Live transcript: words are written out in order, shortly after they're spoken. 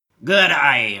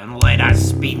G'day, and let us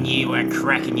spin you a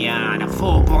cracking yarn of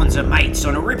four bonds of mates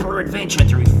on a ripper adventure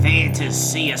through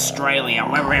Fantasy Australia,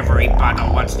 where every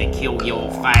bugger wants to kill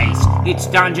your face. It's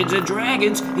Dungeons and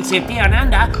Dragons, except down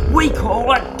under, we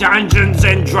call it Dungeons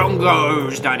and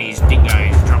Drongos. Dunnies,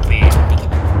 dingoes, drop in.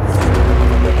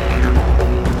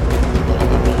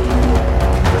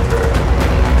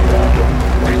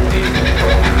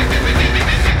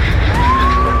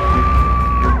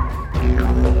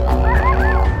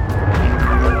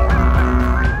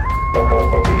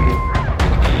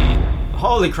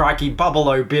 Holy crikey,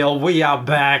 Bubble Bill, we are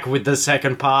back with the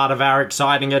second part of our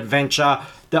exciting adventure.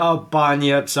 The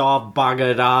bunyips are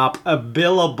buggered up, a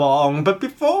billabong. But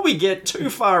before we get too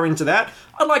far into that,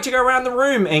 I'd like to go around the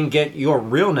room and get your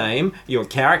real name, your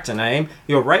character name,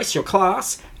 your race, your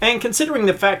class, and considering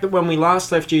the fact that when we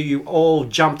last left you, you all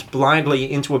jumped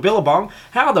blindly into a billabong,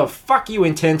 how the fuck you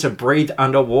intend to breathe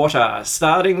underwater?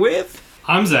 Starting with...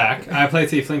 I'm Zach. I play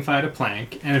Tiefling Fighter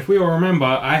Plank, and if we all remember,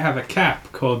 I have a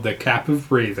cap called the Cap of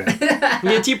Breathing.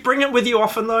 Yeah, do you bring it with you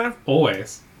often, though?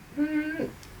 Always.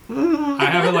 I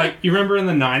have it like, you remember in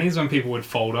the 90s when people would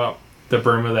fold up the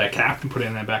brim of their cap and put it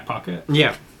in their back pocket?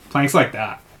 Yeah. Plank's like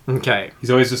that. Okay.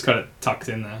 He's always just got it tucked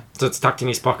in there. So it's tucked in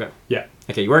his pocket? Yeah.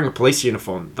 Okay, you're wearing a police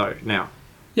uniform, though, now.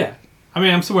 Yeah. I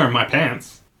mean, I'm still wearing my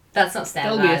pants. That's not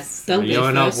standardized.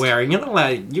 You're not wearing... You're not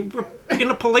allowed... You're in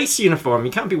a police uniform.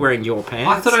 You can't be wearing your pants.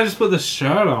 I thought I just put the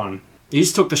shirt on. You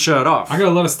just took the shirt off. I got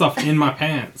a lot of stuff in my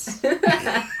pants.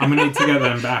 I'm going to need to get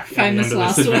them back Famous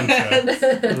at the end of this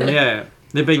adventure. Yeah.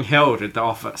 They're being held at the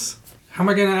office. How am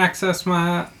I going to access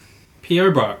my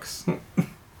P.O. box?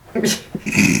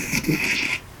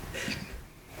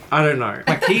 I don't know.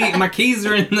 My keys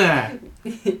are in there.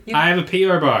 I have a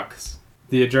P.O. box.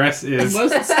 The address is What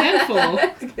does it stand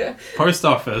for? post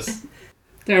office.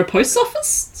 There are post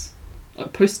offices?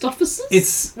 Like post offices?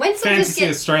 It's Winslow Fantasy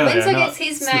Australia. Winslow not gets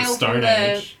his the mail Stone from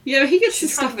the... Age. Yeah, but he gets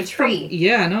his Trunk stuff of a tree.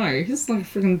 Yeah, I know. He's like a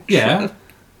freaking Yeah.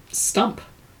 stump.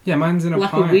 Yeah, mine's in a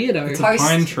Like a pine. weirdo. It's a Post.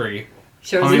 pine tree.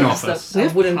 Shows Pine us office. a We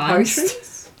have wooden pine post.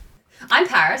 trees? I'm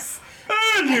Paris.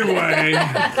 Anyway.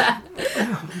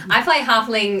 I play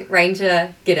Halfling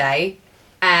Ranger G'day,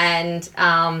 and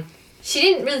she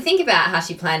didn't really think about how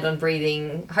she planned on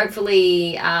breathing.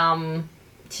 Hopefully,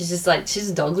 she's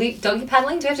doggy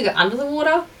paddling. Do we have to go under the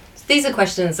water? These are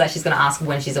questions that she's going to ask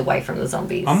when she's away from the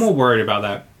zombies. I'm more worried about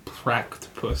that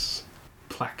plactopus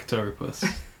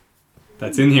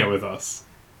that's in here with us.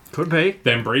 Could be.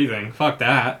 Then breathing. Fuck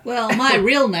that. Well, my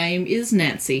real name is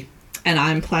Nancy, and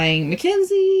I'm playing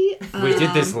Mackenzie. We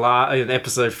did this in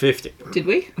episode 50. Did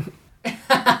we?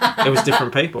 It was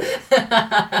different people.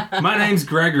 My name's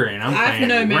Gregory, and I'm I playing have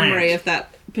no memory Rant. of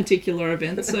that particular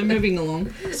event, so moving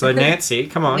along. So Nancy,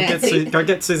 come on, Nancy. go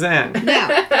get Suzanne. Now,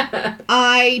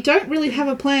 I don't really have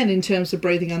a plan in terms of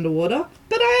breathing underwater,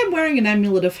 but I am wearing an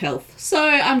amulet of health, so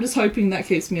I'm just hoping that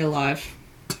keeps me alive.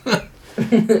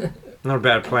 Not a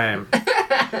bad plan.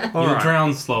 All You'll right.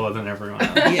 drown slower than everyone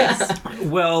else. Yes.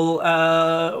 Well,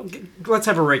 let's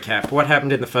have a recap. What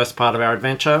happened in the first part of our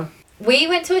adventure? We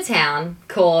went to a town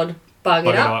called Bug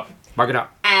It Up. Bug it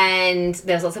up. And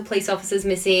there was lots of police officers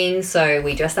missing, so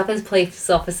we dressed up as police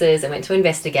officers and went to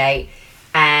investigate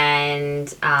and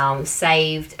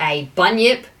saved a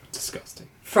bunyip Disgusting.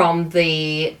 from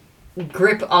the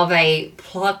grip of a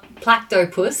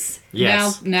plactopus.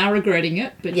 Yes. Now regretting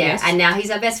it, but Yeah, yes. and now he's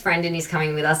our best friend and he's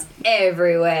coming with us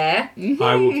everywhere.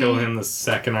 I will kill him the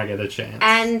second I get a chance.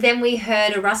 And then we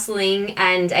heard a rustling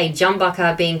and a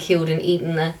jumbucker being killed and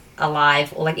eaten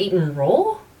alive, or like eaten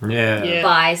raw, Yeah.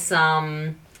 by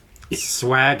some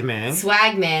Swag man.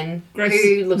 swag men Gross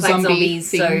who look like zombie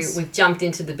zombies. things. So we've jumped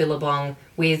into the billabong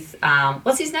with,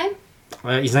 what's his name?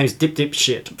 His name's Dip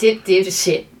Shit. Dip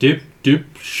shit.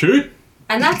 Dip, shoot.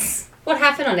 And that's what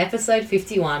happened on episode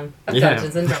 51 of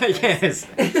Dungeons and Dragons.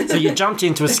 Yes. So you jumped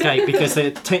in to escape because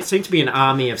there seemed to be an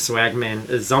army of swagmen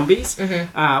zombies.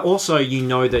 Mm-hmm. Also, you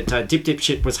know that Dip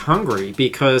Shit was hungry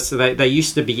because they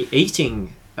used to be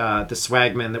eating the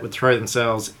swagmen that would throw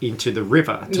themselves into the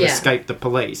river to Yeah. escape the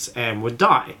police and would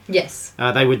die. Yes.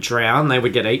 They would drown, they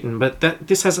would get eaten, but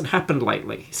this hasn't happened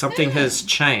lately. Something has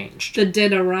changed. The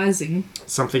dead are rising.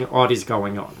 Something odd is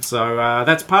going on. So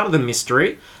that's part of the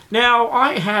mystery. Now,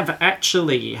 I have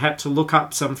actually had to look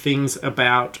up some things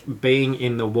about being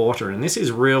in the water, and this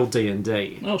is real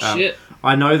D&D. Oh, shit.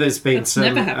 I know there's been That's some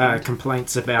never happened.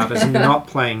 complaints about us not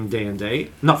playing D&D.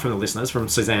 Not from the listeners, from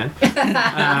Suzanne.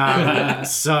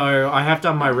 So I have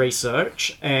done my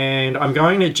research, and I'm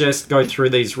going to just go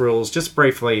through these rules just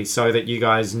briefly so that you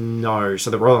guys know, so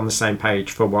that we're all on the same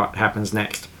page for what happens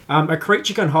next. A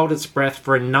creature can hold its breath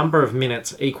for a number of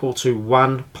minutes equal to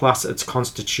 1 plus its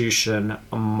constitution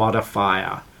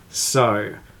modifier.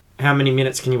 So, how many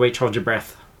minutes can you each hold your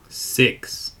breath?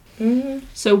 6.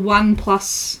 So 1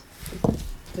 plus...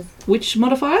 Which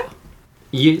modifier?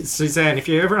 Suzanne, if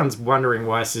everyone's wondering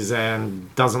why Suzanne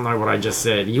doesn't know what I just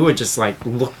said, you were just like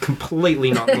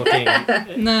completely not looking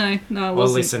No, it or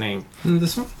wasn't. listening.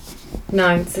 This one?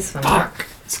 No, it's this one. Fuck.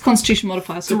 It's Constitution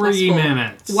modifier, so 3 plus 4.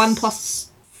 minutes. 1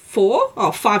 plus 4?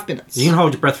 Oh, 5 minutes. You can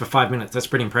hold your breath for 5 minutes. That's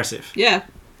pretty impressive. Yeah.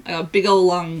 I got big old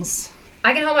lungs.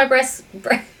 I can hold my breath.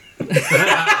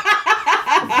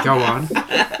 Go on.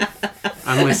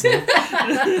 I'm listening.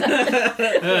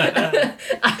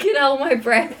 I can hold my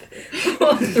breath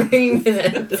for 3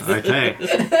 minutes. Okay.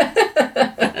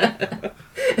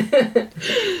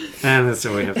 And that's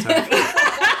all we have time for.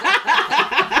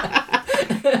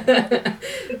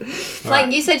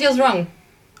 Like, you said yours wrong.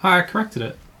 I corrected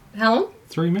it. How long?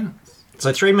 3 minutes.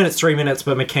 So 3 minutes,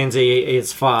 but Mackenzie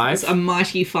is 5. It's a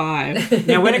mighty 5.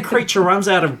 Now, when a creature runs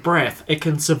out of breath, it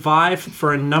can survive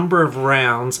for a number of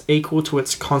rounds equal to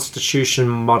its constitution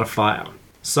modifier.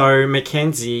 So,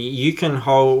 Mackenzie, you can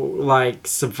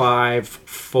survive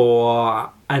for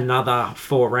another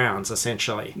 4 rounds,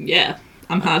 essentially. Yeah.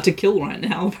 I'm hard to kill right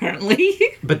now, apparently.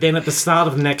 But then at the start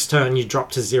of the next turn, you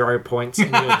drop to 0 points and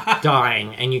you're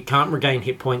dying, and you can't regain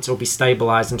hit points or be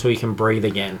stabilized until you can breathe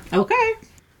again. Okay.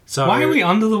 So, Why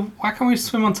can't we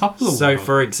swim on top of the So, water?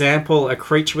 for example, a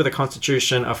creature with a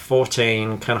constitution of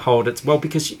 14 can hold its... Well,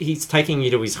 because he's taking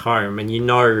you to his home, and you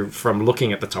know from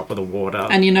looking at the top of the water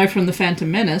And you know from the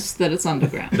Phantom Menace that it's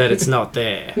underground. that it's not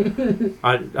there.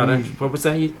 I don't... What was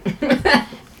that? You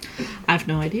I have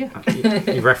no idea.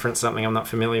 referenced something I'm not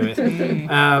familiar with.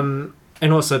 And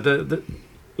also,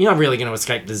 you're not really going to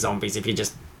escape the zombies if you're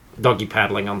just doggy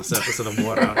paddling on the surface of the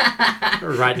water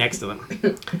right next to them.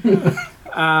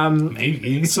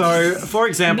 Maybe. So, for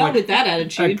example... Not with that A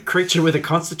attitude. creature with a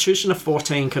constitution of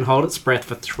 14 can hold its breath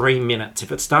for 3 minutes.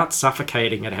 If it starts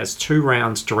suffocating, it has 2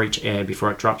 rounds to reach air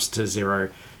before it drops to 0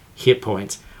 hit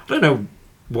points. I don't know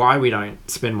why we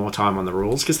don't spend more time on the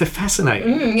rules, because they're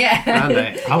fascinating, Yeah. aren't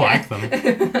they? I like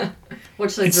them.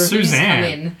 Watch those It's reviews Suzanne.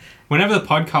 come in. Whenever the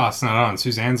podcast's not on,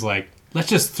 Suzanne's like, let's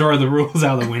just throw the rules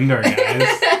out the window,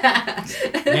 guys.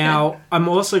 Now, I'm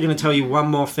also going to tell you one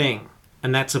more thing,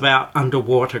 and that's about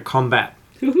underwater combat.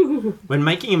 When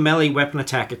making a melee weapon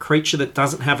attack, a creature that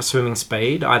doesn't have a swimming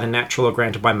speed, either natural or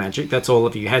granted by magic, that's all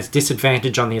of you, has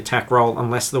disadvantage on the attack roll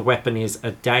unless the weapon is a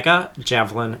dagger,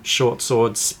 javelin, short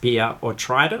sword, spear, or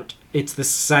trident. It's the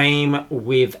same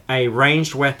with a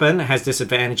ranged weapon, has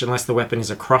disadvantage unless the weapon is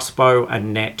a crossbow, a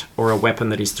net, or a weapon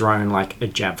that is thrown like a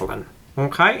javelin.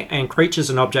 Okay? And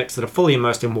creatures and objects that are fully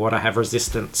immersed in water have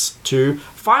resistance to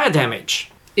fire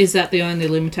damage. Is that the only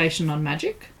limitation on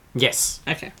magic? Yes.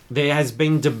 Okay. There has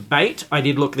been debate, I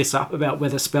did look this up, about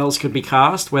whether spells could be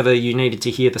cast, whether you needed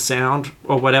to hear the sound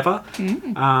or whatever. You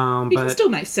can But still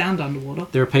make sound underwater.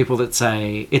 there are people that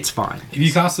say it's fine. If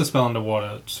you cast a spell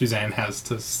underwater, Suzanne has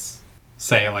to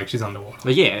say it like she's underwater.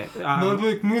 But yeah,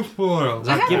 Nordic Mooseball.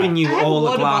 I've given you I have all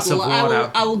a glass of bottle.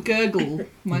 water. I will gurgle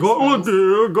my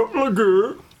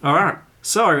spells. Alright.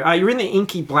 So, you're in the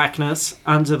inky blackness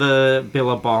under the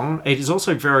billabong. It is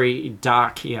also very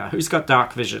dark here. Who's got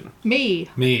dark vision? Me.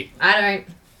 Me. I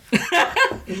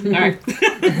don't. No.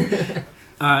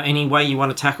 Any way you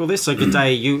want to tackle this? So, good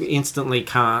day, you instantly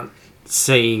can't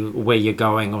see where you're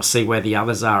going or see where the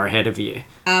others are ahead of you.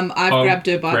 I've grabbed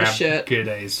her by the Grab shirt.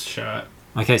 G'day's shirt.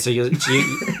 Okay, so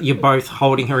you're both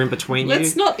holding her in between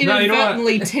Let's you. not No, you know what?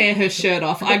 inadvertently tear her shirt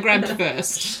off. I grabbed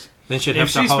first. Then she'd If have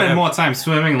to she hold spent her... more time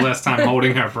swimming, less time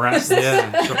holding her breasts.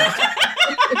 Yeah,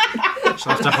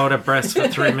 she'll have to hold her breast for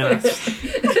 3 minutes.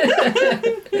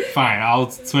 Fine, I'll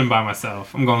swim by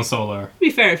myself. I'm going solo. To be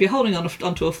fair, if you're holding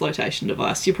onto a flotation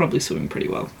device, you're probably swimming pretty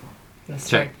well. That's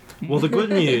true. Okay. Well, the good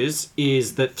news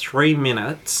is that 3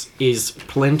 minutes is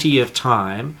plenty of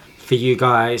time for you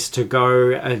guys to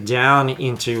go down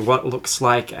into what looks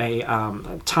like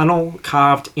a tunnel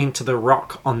carved into the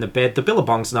rock on the bed. The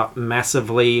billabong's not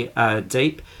massively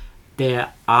deep.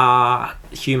 There are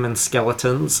human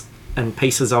skeletons and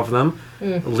pieces of them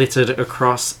littered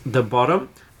across the bottom.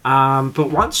 But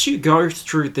once you go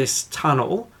through this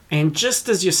tunnel, and just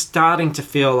as you're starting to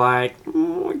feel like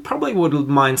we probably would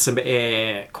mine some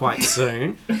air quite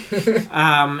soon,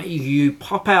 you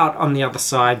pop out on the other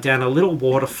side down a little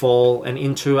waterfall and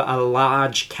into a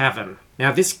large cavern.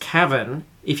 Now, this cavern,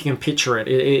 if you can picture it,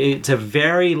 it's a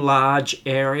very large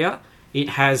area. It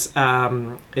has,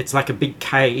 it's like a big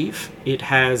cave. It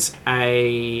has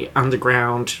a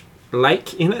underground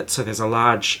lake in it, so there's a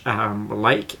large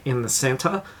lake in the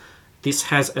center. this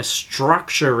has a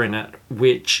structure in it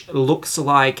which looks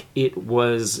like it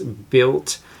was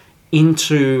built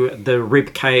into the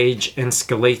rib cage and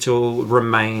skeletal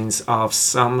remains of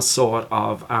some sort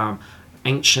of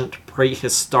ancient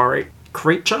prehistoric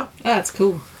creature. Oh, that's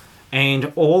cool.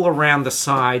 And all around the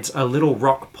sides are little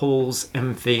rock pools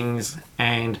and things,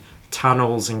 and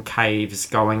tunnels and caves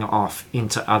going off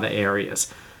into other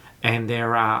areas. And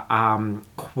there are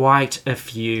quite a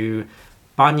few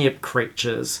bunyip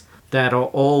creatures that are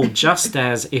all just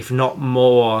as, if not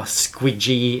more,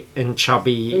 squidgy and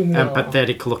chubby and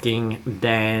pathetic looking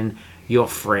than your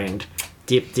friend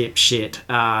Dip Shit.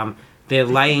 They're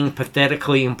laying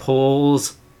pathetically in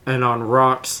pools and on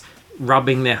rocks,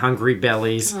 rubbing their hungry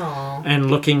bellies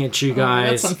and looking at you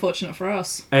guys That's unfortunate for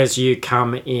us. as you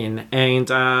come in. And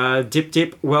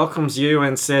Dip welcomes you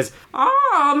and says,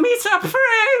 "Oh, Mr.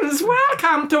 Friends,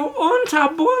 welcome to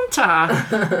Unta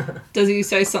Bunta." Does he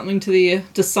say something to the...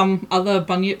 Does some other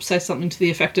bunyip say something to the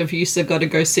effect of, "You got to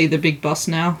go see the big boss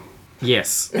now"?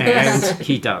 Yes, and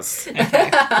he does.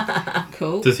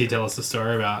 Cool. Does he tell us a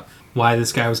story about why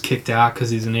this guy was kicked out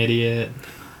because he's an idiot?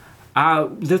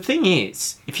 The thing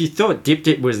is, if you thought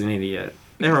Dip was an idiot,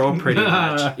 they're all pretty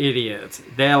much idiots.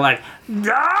 They're like,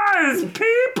 "Guys,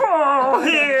 people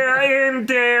here in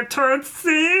the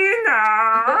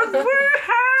Torcinas, we're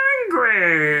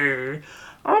hungry.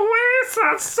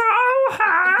 We're so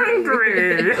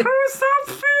hungry. Who's up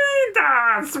feed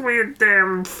us with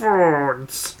them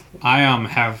foods?" I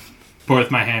have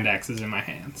both my hand axes in my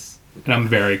hands, and I'm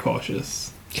very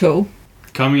cautious. Cool.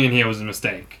 Coming in here was a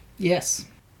mistake. Yes.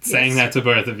 Saying that to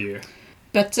both of you.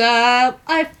 But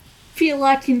I feel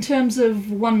like in terms of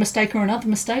one mistake or another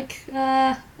mistake,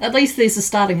 at least these are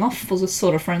starting off was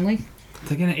sort of friendly.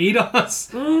 They're gonna eat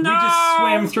us. No. We just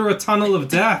swam through a tunnel of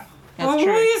death. That's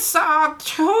true. We are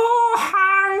too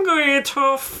hungry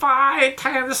to fight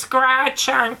and scratch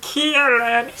and kill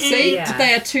and eat. See, Yeah.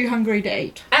 they are too hungry to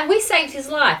eat. And we saved his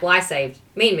life. Well,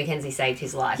 me and Mackenzie saved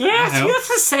his life. Yes, That you helps.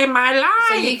 to save my life.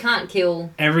 So you can't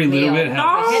kill Every little Neil bit or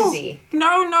helps. Mackenzie.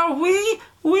 No,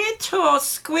 we too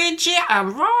squidgy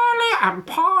and rolly and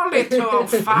poly to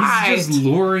fight. He's just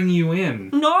luring you in.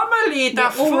 Normally the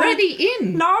food... Already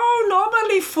in. No,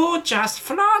 normally food just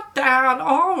float down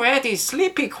already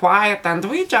sleepy quiet and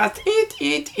we just eat.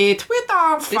 We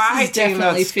don't is fighting or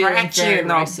definitely feeling very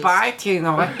scratching or racist. biting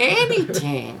or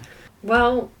anything.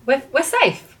 Well, we're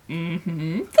safe.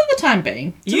 For the time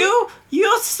being. You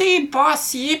see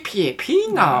Boss Yip Yip, he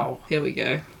know. Here we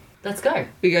go. Let's go.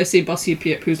 We go see Bossy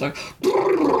Pip, who's like,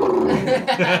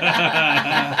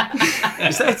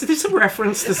 Is this a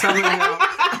reference to something that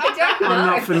I don't know. I'm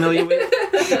not familiar with?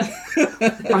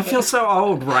 I feel so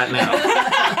old right now.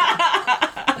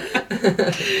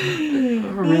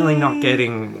 I'm really not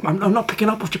getting... I'm not picking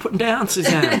up what you're putting down,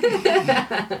 Suzanne.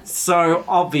 So,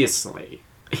 obviously,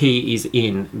 he is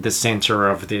in the centre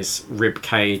of this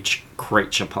ribcage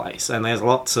creature place. And there's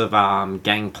lots of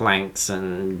gangplanks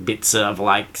and bits of,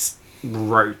 like,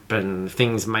 rope and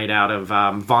things made out of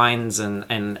vines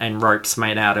and ropes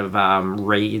made out of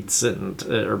reeds and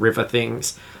river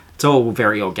things. It's all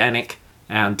very organic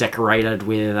and decorated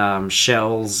with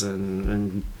shells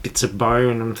and bits of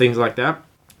bone and things like that.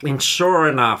 And sure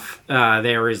enough,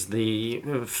 there is the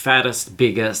fattest,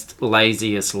 biggest,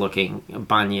 laziest looking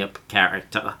bunyip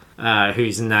character,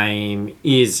 whose name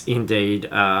is indeed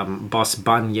Boss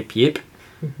Bunyip Yip.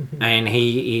 And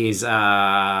he is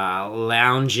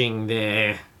lounging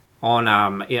there on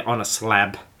a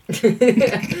slab.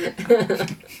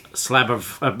 Slab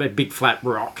of a big flat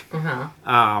rock.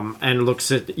 And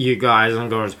looks at you guys and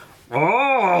goes,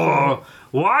 "Oh,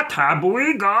 what have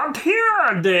we got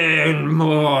here then?"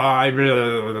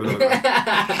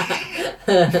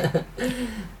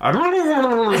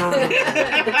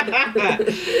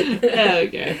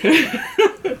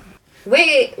 okay.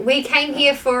 We came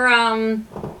here for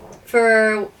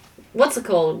what's it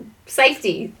called?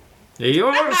 Safety. You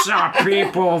are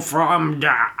people from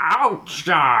the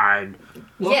outside.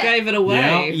 What Yeah. gave it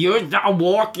away? You're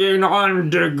walking on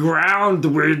the ground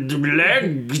with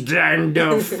legs and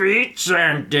feet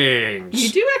and things. You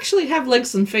do actually have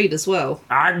legs and feet as well.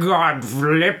 I got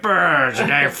flippers.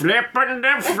 They flip and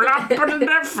they flop and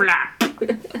they flap.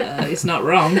 He's not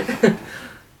wrong. Is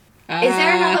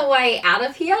there another way out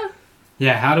of here?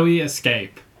 Yeah, how do we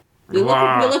escape?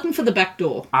 We're looking for the back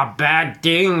door. A bad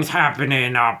thing's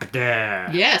happening up there.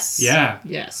 Yes. Yeah.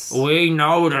 Yes. We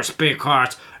notice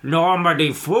because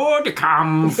normally food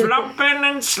come flopping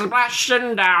and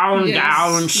splashing down, Yes,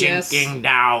 down, yes. sinking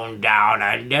down,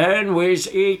 and then we're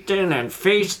eating and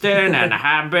feasting and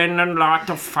having a lot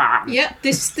of fun. Yeah,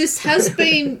 this has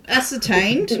been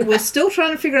ascertained. We're still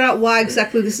trying to figure out why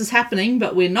exactly this is happening,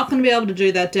 but we're not going to be able to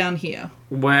do that down here.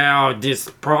 Well, this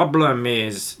problem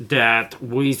is that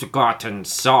we've gotten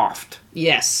soft.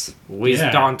 Yes. We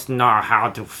Yeah. don't know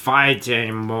how to fight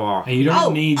anymore. And you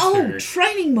don't need to.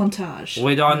 Training montage.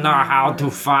 We don't know how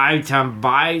to fight and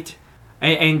bite.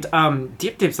 And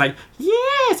Dip Dip's like,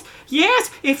 yes,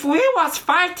 if we was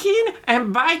fighting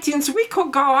and biting, we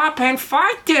could go up and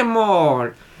fight them all.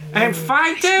 And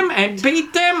fight them and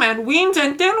beat them and win,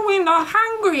 and then we're not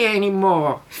hungry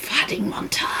anymore. Fighting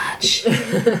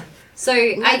montage. So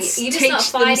Let's you're just teach not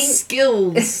them fighting,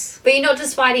 skills. but you're not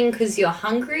just fighting because you're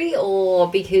hungry or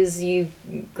because you've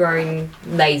grown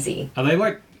lazy. Are they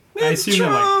like... I assume they're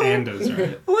like pandas,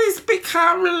 right? We've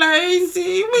become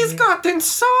lazy. We've gotten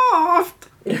soft.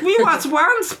 We was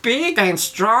once big and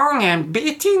strong and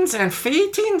beatings and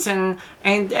feetings and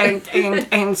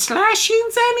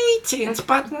slashings and eatings,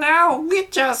 but now we're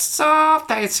just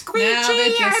soft and Now they're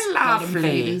squishy just and bottom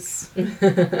lovely.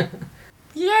 feeders.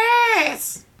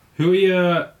 Yes. Who are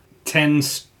your 10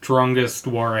 strongest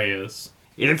warriors?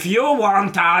 If you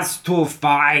want us to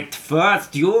fight,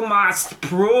 first you must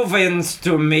prove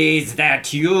to me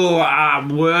that you are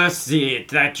worth it,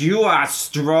 that you are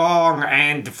strong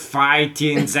and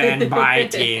fighting and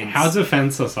biting. How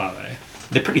defenseless are they?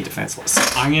 They're pretty defenseless.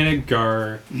 I'm gonna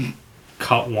go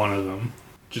cut one of them.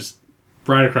 Just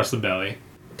right across the belly.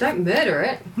 Don't murder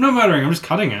it. I'm not murdering, I'm just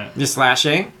cutting it. You're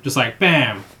slashing. Just like,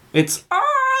 bam! It's, why'd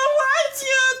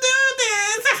you do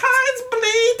this? It's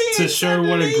bleeding. To show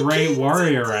what a great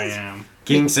warrior I am.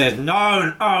 King says,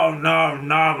 no.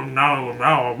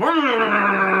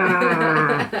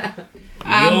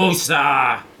 You,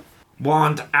 sir,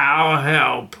 want our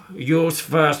help. You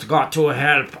first got to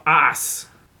help us.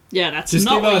 Yeah, that's Just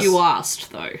not give what us- you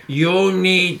asked, though. You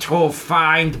need to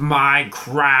find my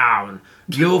crown.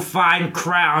 You find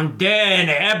crown, then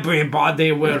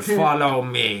everybody will follow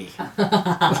me.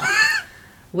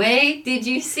 Where did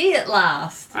you see it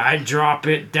last? I drop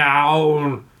it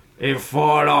down. It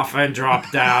fall off and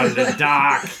drop down the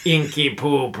dark, inky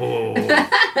poo-poo.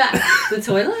 The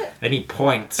toilet? And he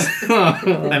points,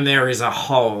 and there is a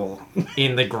hole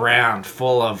in the ground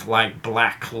full of, like,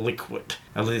 black liquid.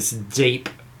 This deep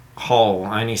hole.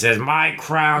 And he says, my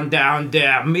crown down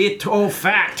there. Me too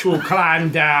fat to climb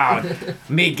down.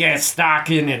 Me get stuck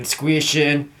in and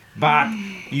squishing. But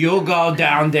you go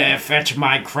down there, fetch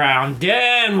my crown.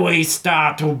 Then we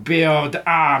start to build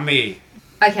army.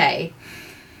 Okay.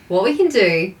 What we can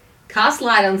do, cast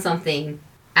light on something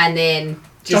and then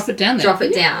just Drop it down there. Drop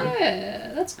it down.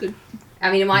 Yeah, that's good. I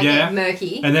mean, it might Yeah. get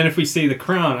murky. And then if we see the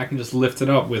crown, I can just lift it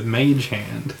up with mage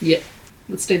hand. Yeah,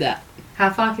 let's do that.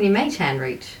 How far can your mage hand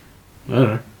reach? I don't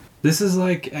know. This is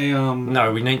like a,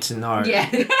 No, we need to know. Yeah.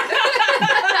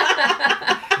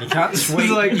 You can't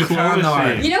sweep. like You claw can't know.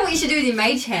 machine. You know what you should do with your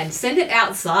mage hand? Send it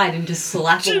outside and just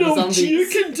slap all the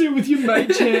zombies. can do with your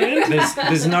mage hand?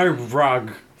 There's no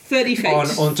rug 30 feet.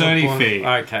 on 30 feet.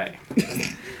 Okay.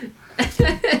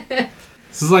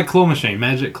 This is like claw machine,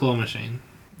 magic claw machine.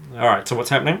 All right. So what's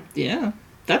happening? Yeah,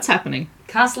 that's happening.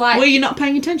 Cast light. Were you not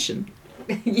paying attention?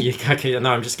 Okay,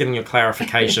 no, I'm just getting your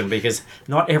clarification because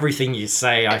not everything you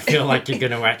say I feel like you're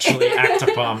going to actually act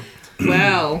upon.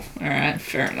 Well, alright,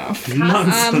 fair enough.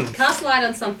 Cast light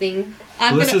on something.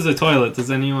 I'm This gonna... is a toilet. Does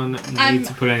anyone need I'm-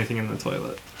 to put anything in the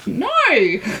toilet? No!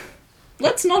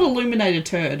 Let's not illuminate a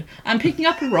turd. I'm picking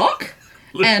up a rock,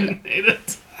 and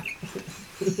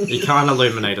You can't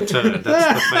illuminate a turd.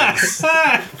 That's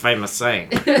the famous saying.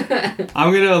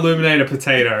 I'm gonna illuminate a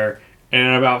potato, and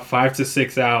in about 5 to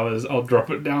 6 hours, I'll drop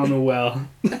it down the well.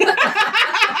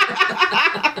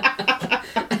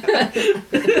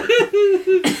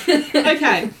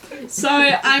 okay. So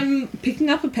I'm picking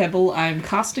up a pebble, I'm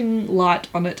casting light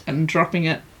on it and dropping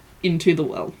it into the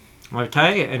well.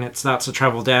 Okay, and it starts to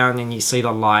travel down, and you see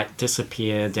the light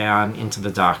disappear down into the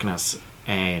darkness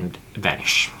and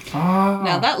vanish.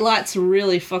 Now that light's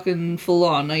really fucking full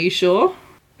on, are you sure?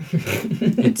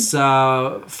 It's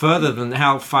further than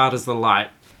how far does the light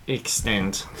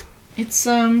extend? It's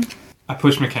I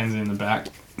push Mackenzie in the back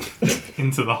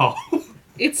into the hole.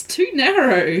 it's too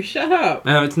narrow. Shut up.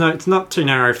 No, it's not too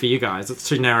narrow for you guys. It's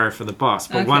too narrow for the boss.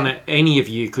 But Okay. any of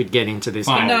you could get into this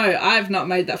Fine. hole. No, I've not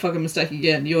made that fucking mistake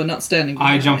again. You are not standing. I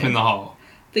behind jump me. in the hole.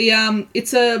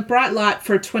 It's a bright light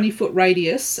for a 20-foot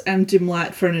radius and dim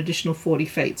light for an additional 40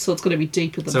 feet. So it's going to be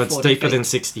deeper than 40 feet. So it's deeper than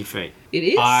 60 feet. It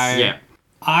is? Yeah.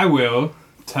 I will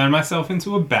turn myself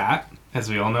into a bat, as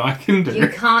we all know I can do. You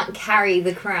can't carry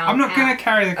the crown. I'm not going out. to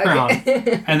carry the crown.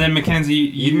 And then Mackenzie,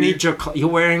 You need you're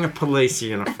wearing a police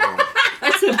uniform.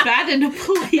 That's a bat in a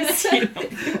police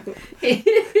uniform.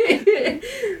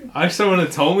 I wish someone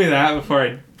had told me that before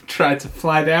I tried to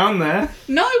fly down there.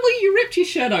 No, well, you ripped your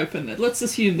shirt open. Let's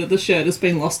assume that the shirt has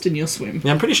been lost in your swim.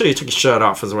 Yeah, I'm pretty sure you took your shirt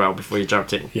off as well before you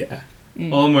jumped in. Yeah.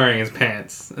 All I'm wearing is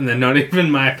pants, and they're not even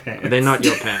my pants. They're not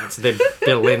your pants.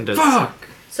 They're Linda's. Fuck!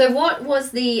 So what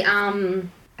was the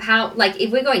how like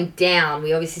if we're going down,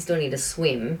 we obviously still need to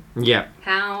swim. Yeah.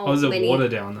 How Oh, was there many? water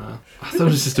down there? I thought it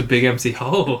was just a big empty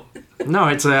hole. No,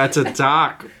 it's a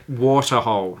dark water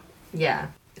hole. Yeah.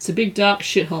 It's a big dark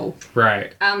shithole.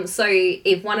 Right. So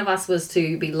if one of us was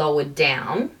to be lowered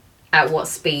down, at what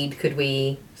speed could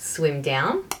we swim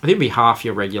down? I think it'd be half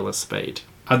your regular speed.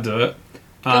 I'll do it.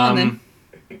 Go on then.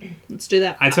 Let's do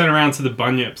that. I turn around to the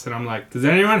bunyips and I'm like, does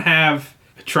anyone have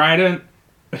a trident,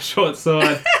 a short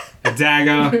sword, a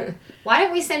dagger? Why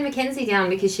don't we send Mackenzie down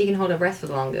because she can hold her breath for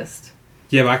the longest?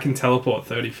 Yeah, but I can teleport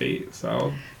 30 feet,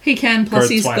 so He can, plus Go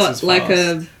he's twice got as like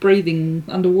a fast. breathing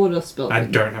underwater spell. I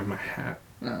don't have my hat.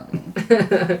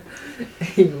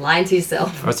 You lied to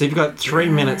yourself. Alright, so you've got 3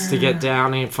 minutes to get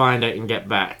down and find it and get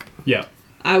back. Yeah.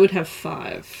 I would have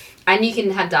 5. And you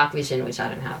can have dark vision, which I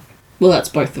don't have. Well, that's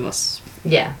both of us.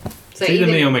 Yeah. So It's either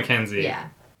me or Mackenzie. yeah.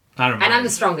 I don't know. And I'm the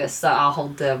strongest, so I'll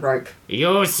hold the rope. You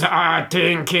are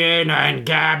thinking and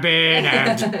gabbing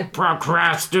and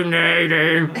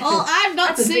procrastinating. Oh, I've not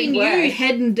That's a seen big you word.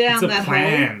 heading down It's a that hole.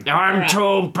 plan. I'm Alright.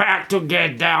 too packed to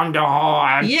get down the hole.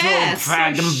 I'm Yes, too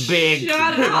fat so and big.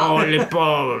 shut up. Holy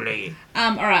poly.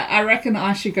 Alright, I reckon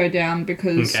I should go down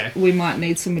because Okay. we might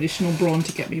need some additional brawn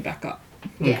to get me back up.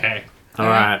 Yeah. Okay.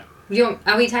 Alright.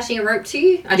 Are we attaching a rope to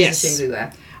you? I just Yes. assumed we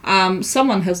were.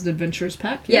 Someone has an adventurer's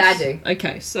pack. Yeah, yes? I do.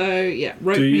 Okay, so yeah,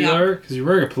 rope Do me you up. though? Because you're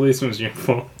wearing a policeman's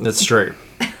uniform. That's true.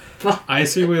 I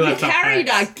assume we We left our carried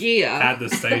our packs gear. at the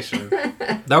station.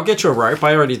 They'll get you a rope.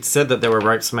 I already said that there were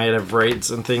ropes made of reeds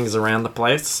and things around the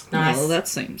place. Nice. Well, that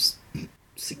seems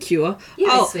secure. Yeah,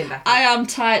 oh, swim back up. I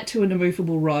tie it to an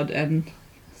immovable rod and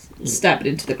stab it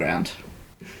into the ground.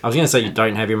 I was going to say you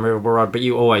don't have your movable rod, but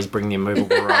you always bring the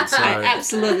immovable rod, so I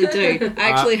absolutely do. I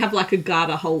actually have like a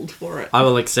garter hold for it. I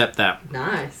will accept that.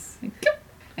 Nice.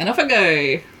 And off I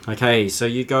go. Okay, so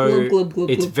you go. Glub, glub, glub,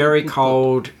 It's glub, very glub, glub.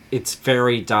 cold. It's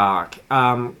very dark.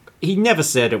 He never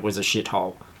said it was a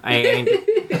shithole, and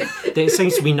there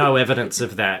seems to be no evidence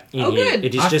of that in Oh, here. good.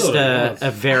 It is I just thought it was.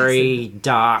 a very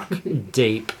dark,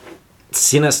 deep,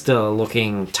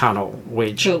 sinister-looking tunnel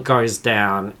which Cool. goes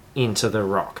down into the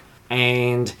rock,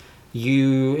 and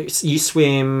you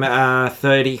swim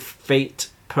 30 feet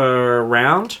per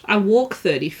round. I walk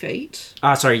 30 feet.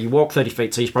 Sorry, you walk 30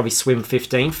 feet, so you probably swim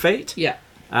 15 feet. Yeah.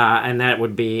 And that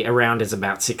would be around is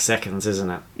about 6 seconds, isn't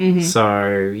it? Mm-hmm. So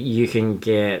you can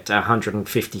get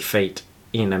 150 feet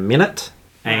in a minute.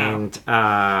 Wow. And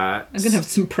I'm going to have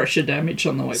some pressure damage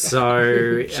on the way back.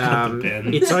 so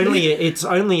Ben. it's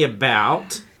only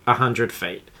about 100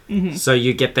 feet. Mm-hmm. So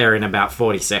you get there in about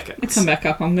 40 seconds. Come back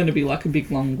up. I'm going to be like a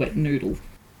big long wet noodle.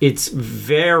 It's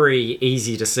very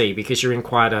easy to see because you're in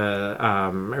quite a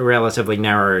relatively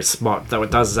narrow spot, though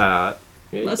it does...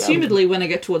 Assumedly, when I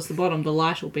get towards the bottom, the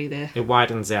light will be there. It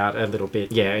widens out a little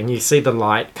bit, yeah, and you see the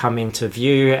light come into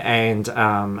view, and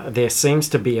there seems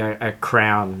to be a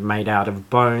crown made out of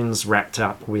bones wrapped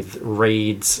up with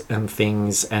reeds and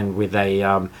things, and with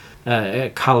a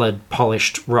coloured,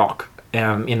 polished rock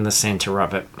in the centre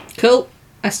of it. Cool.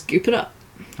 I scoop it up.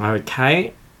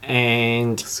 Okay,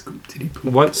 and Scoop diddy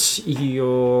poop. what's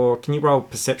your... Can you roll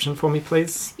perception for me,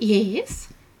 please? Yes.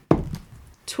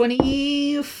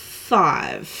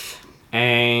 25.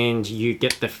 And you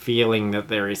get the feeling that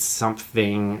there is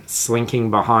something slinking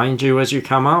behind you as you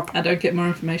come up. I don't get more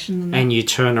information than that. And you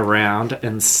turn around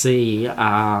and see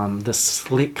the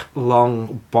slick,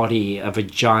 long body of a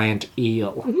giant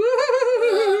eel,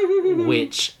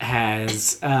 which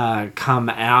has come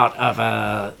out of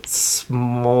a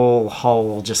small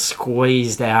hole, just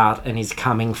squeezed out, and is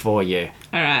coming for you.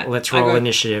 All right. Let's I roll go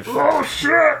initiative.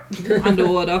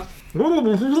 underwater. I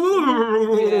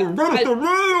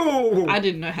I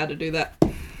didn't know how to do that.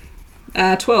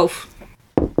 12.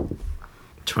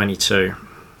 22.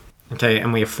 Okay,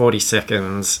 and we are 40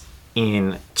 seconds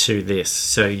into this,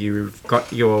 so you've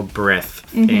got your breath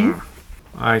thing.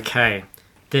 Okay.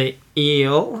 The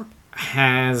eel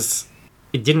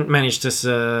it didn't manage to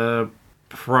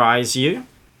surprise you,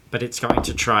 but it's going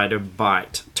to try to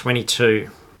bite. 22.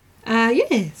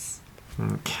 Yes.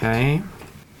 Okay.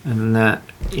 And that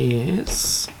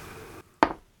is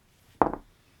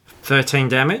 13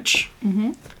 damage.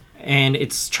 Mm-hmm. And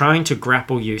it's trying to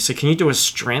grapple you. So can you do a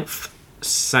strength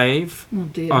save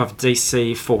of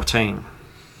DC 14?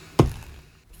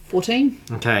 14.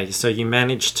 Okay, so you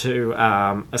managed to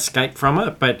escape from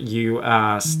it, but you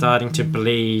are starting to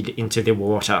bleed into the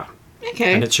water.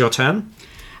 Okay. And it's your turn.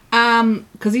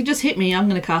 Because he just hit me, I'm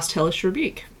going to cast Hellish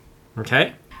Rebuke.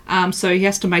 Okay. So he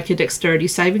has to make a dexterity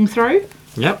saving throw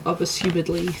Yep, of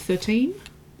assumedly 13.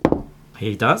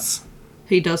 he does.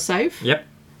 He does save? Yep.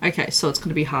 Okay, so it's going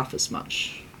to be half as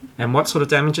much. And what sort of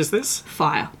damage is this?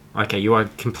 Fire. Okay, you are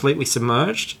completely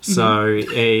submerged, so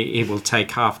it will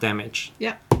take half damage.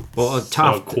 Yep. Or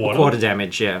a quarter?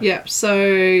 Damage, yeah. Yep,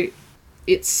 so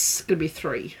it's going to be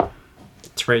 3.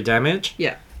 3 damage.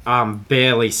 Yeah.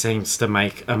 Barely seems to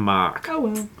make a mark Oh,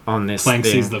 well. on this Plank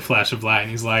thing. sees the flash of light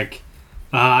and he's like,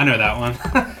 I know that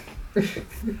one.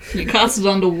 You cast it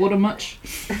underwater much?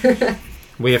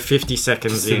 We are 50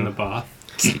 seconds Just in in. the bath.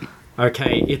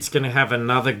 Okay, it's going to have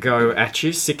another go at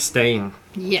you. 16.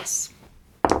 Yes.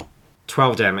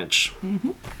 12 damage.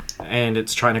 Mm-hmm. And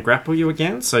it's trying to grapple you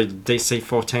again, so DC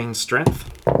 14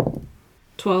 strength.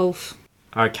 12.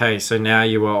 Okay, so now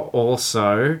you are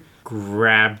also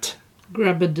grabbed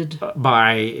Grabbed.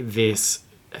 by this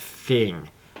thing.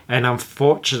 And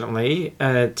unfortunately,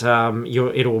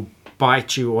 it'll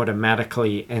bite you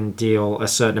automatically and deal a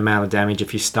certain amount of damage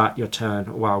if you start your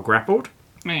turn while grappled.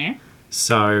 Meh.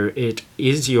 So it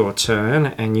is your turn,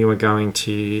 and you are going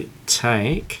to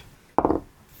take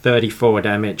 34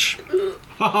 damage.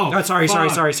 Oh, Sorry,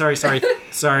 fuck.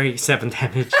 7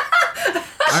 damage.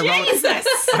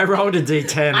 Jesus! I rolled a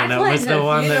d10 and it was the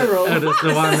one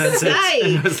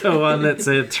that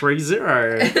said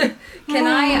 3-0. Can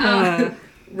I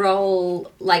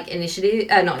roll like initiative?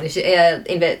 Not initiative.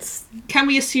 Invets Can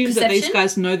we assume that these Perception?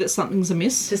 guys know that something's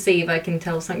amiss? to see if I can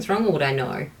tell something's wrong, or would I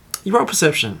know? You roll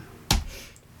perception.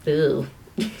 Ew.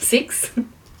 6.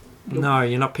 No,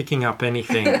 you're not picking up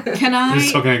anything. Can I'm just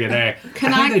I? talking like an A.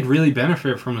 Can I think I- they'd really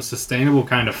benefit from a sustainable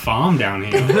kind of farm down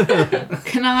here.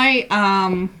 Can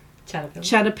I Caterpillar.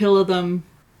 caterpillar them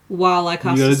while I You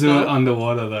cast gotta a do it spell?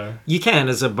 underwater though. You can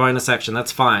as a bonus action.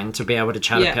 That's fine to be able to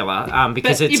caterpillar.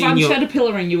 Because But it's if in I'm your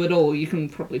caterpillaring you at all, you can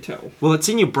probably tell. well, it's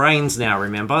in your brains now.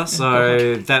 Remember,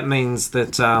 so that means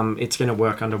that it's going to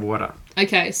work underwater.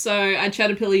 Okay, so I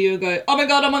caterpillar you and go, oh my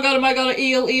god,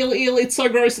 eel, it's so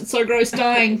gross,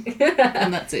 dying.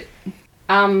 And that's it.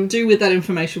 Do with that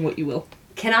information what you will.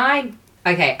 Can I?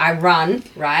 Okay, I run,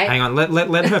 right? Hang on,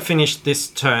 let her finish this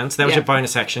turn. So that was Yeah. your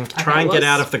bonus action. Try and it get was.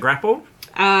 out of the grapple.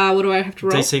 What do I have to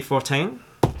roll? DC 14.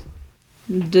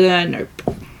 Nope.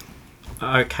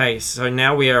 Okay, so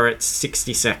now we are at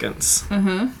 60 seconds.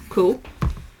 Cool.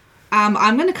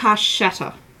 I'm going to cast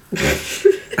Shatter.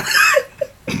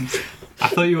 I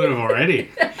thought you would have already.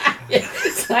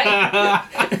 It's like,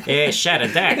 Yeah,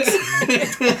 Shatter Dax.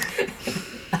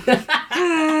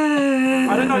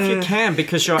 I don't know if you can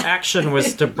because your action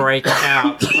was to break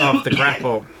out of the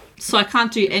grapple. So I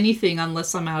can't do anything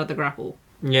unless I'm out of the grapple.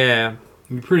 Yeah.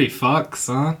 You're pretty fucked,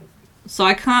 son. So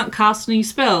I can't cast any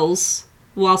spells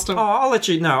whilst I'm... Oh, I'll let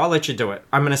you do it.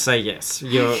 I'm going to say yes.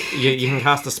 You can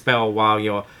cast a spell while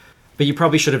you're... But you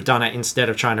probably should have done it instead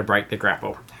of trying to break the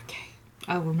grapple. Okay.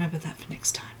 I'll remember that for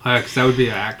next time. Because that would be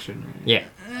an action. Right?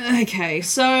 Yeah. Okay,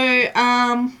 so,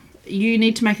 you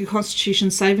need to make a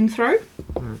Constitution saving throw.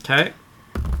 Okay.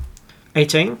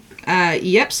 18?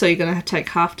 Yep, so you're going to take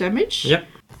half damage. Yep.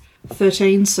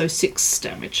 13, so 6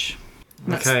 damage.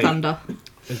 That's Okay. thunder.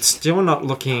 It's still not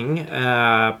looking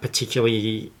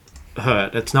particularly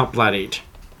hurt. It's not bloodied.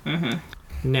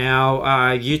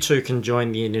 Now, you two can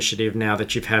join the initiative now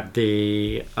that you've had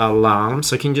the alarm.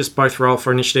 So can you just both roll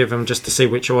for initiative and just to see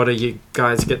which order you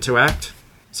guys get to act?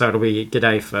 So it'll be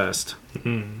G'day first.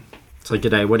 So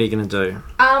G'day, what are you going to do?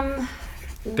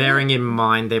 Bearing in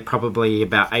mind they're probably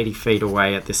about 80 feet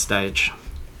away at this stage.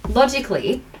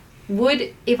 logically,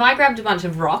 if I grabbed a bunch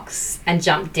of rocks and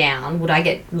jumped down, would I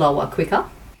get lower quicker?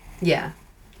 Yeah.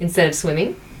 Instead of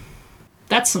swimming?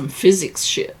 That's some physics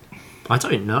shit. I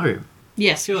don't know.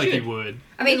 Yes, I feel like should. you would.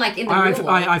 I mean, like in the real world.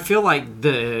 I feel like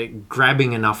the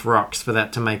grabbing enough rocks for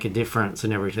that to make a difference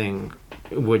and everything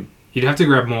would You'd have to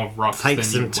grab more rocks take than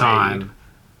some you time.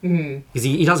 Because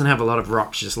he doesn't have a lot of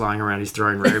rocks just lying around his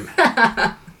throne room.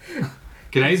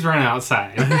 G'day's run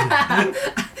outside.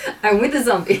 I'm with the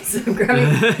zombies. I'm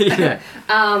grabbing. Yeah.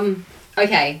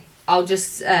 Okay, I'll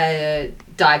just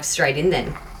dive straight in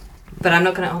then. But I'm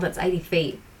not gonna. Oh, that's 80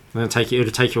 feet. It'll take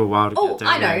you a while to Oh, get down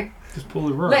I know. there. Just pull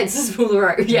the rope. Let's just pull the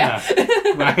rope. Yeah.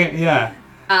 Right, yeah.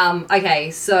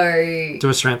 Okay, so Do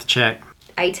a strength check.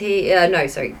 18. No,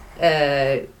 sorry.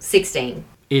 16.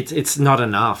 It's not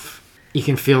enough. You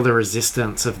can feel the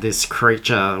resistance of this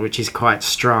creature, which is quite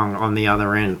strong, on the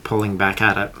other end, pulling back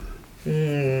at it.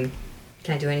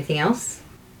 Can I do anything else?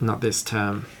 Not this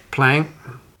term. Plank?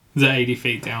 Is that 80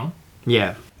 feet down?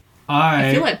 Yeah.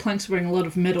 I feel like Plank's wearing a lot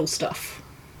of metal stuff.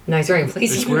 No, he's wearing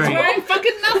police. He's wearing- Wearing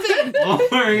fucking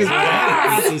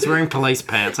nothing! He's wearing police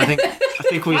pants. I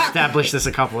think we established this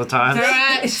a couple of times.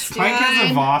 Alright, Plank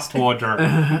has a vast wardrobe,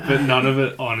 but none of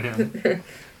it on him.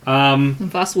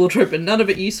 vast wardrobe, but none of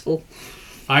it useful.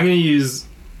 I'm going to use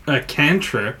a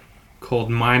cantrip called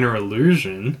Minor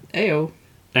Illusion Ayo.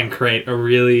 and create a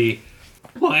really...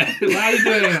 What? Why are you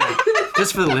doing that?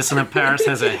 Just for the listener, Paris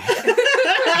has a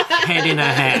head in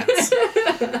her hands.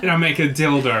 And I make a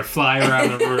dildo fly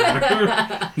around the room.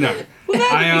 No. Well,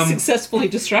 that would be successfully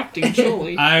distracting,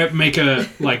 surely. I make a,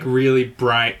 like, really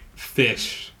bright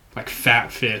fish, like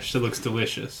fat fish that looks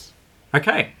delicious.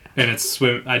 Okay. And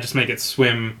I just make it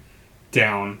swim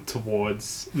down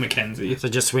towards Mackenzie. So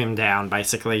just swim down,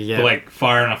 basically, yeah. But, like,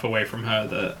 far enough away from her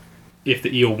that if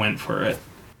the eel went for it,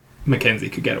 Mackenzie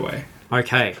could get away.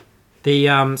 Okay.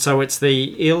 So it's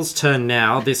the eel's turn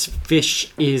now. This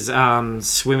fish is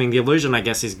swimming. The illusion, I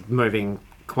guess, is moving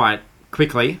quite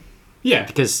quickly. Yeah.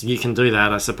 Because you can do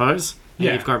that, I suppose. And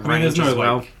Yeah. you've got I mean, range there's no, as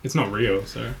well. like, it's not real,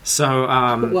 so... So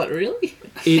What, really?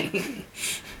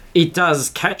 it does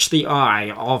catch the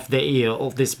eye of the eel,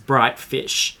 this bright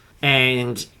fish,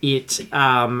 and it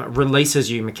releases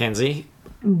you, Mackenzie.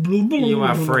 You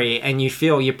are free, and you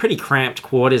feel you're pretty cramped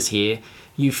quarters here.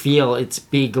 You feel its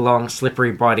big, long,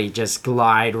 slippery body just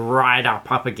glide right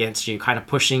up against you, kind of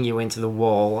pushing you into the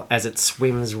wall as it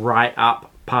swims right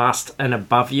up past and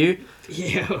above you.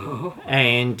 Yeah.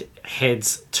 And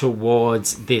heads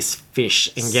towards this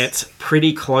fish and gets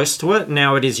pretty close to it.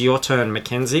 Now it is your turn,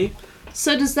 Mackenzie.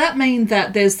 So does that mean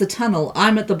that there's the tunnel?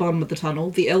 I'm at the bottom of the tunnel.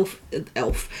 The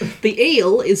the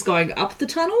eel is going up the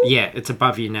tunnel? Yeah, it's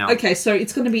above you now. Okay, so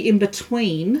it's going to be in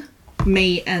between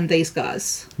me and these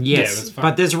guys. Yeah, Yes, that's fine.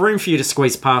 but there's room for you to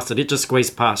squeeze past it. It just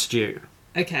squeezed past you.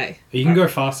 Okay, You can go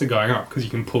faster going up because you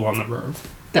can pull on the rope.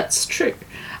 that's true.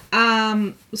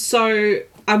 So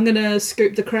I'm going to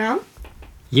scoop the crown.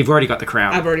 You've already got the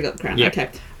crown. I've already got the crown. Yep. Okay.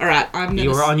 All right. I'm going to...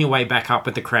 You were on your way back up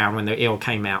with the crown when the eel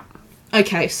came out.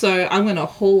 Okay, so I'm going to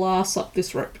haul ass up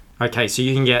this rope. Okay, so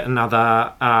you can get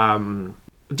another...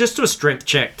 just do a strength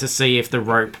check to see if the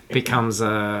rope becomes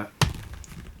a...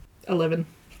 11.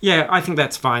 Yeah, I think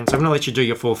that's fine. So I'm going to let you do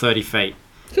your full 30 feet.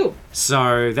 Cool.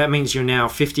 So that means you're now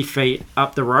 50 feet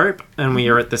up the rope, and we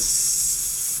are at the,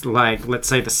 let's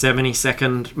say the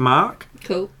 70-second mark.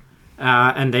 Cool.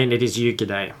 And then it is you,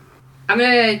 G'day. I'm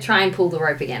going to try and pull the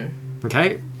rope again.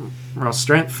 Okay, roll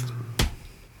strength.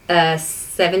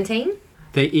 17.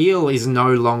 The eel is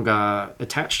no longer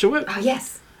attached to it, Oh,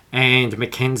 yes. and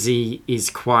Mackenzie is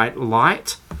quite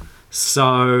light.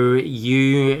 So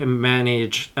you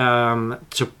manage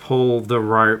to pull the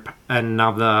rope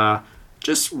another...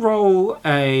 Just roll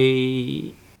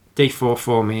a d4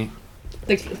 for me.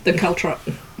 The caltrop.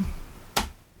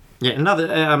 Yeah,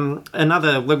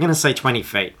 another. We're going to say 20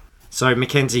 feet. So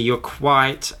Mackenzie, you're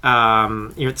quite. You're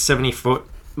at the 70-foot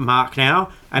mark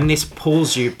now, and this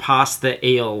pulls you past the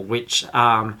eel, which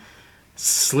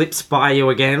slips by you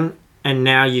again, and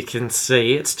now you can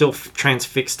see it's still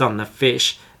transfixed on the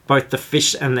fish. Both the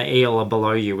fish and the eel are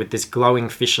below you, with this glowing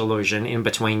fish illusion in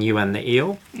between you and the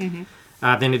eel. Mm-hmm.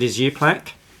 Then it is you,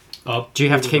 Plank. Do you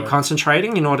have to keep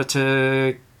concentrating in order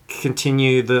to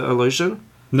continue the illusion?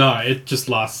 No, it just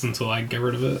lasts until I get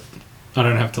rid of it. I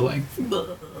don't have to, like...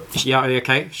 Yeah,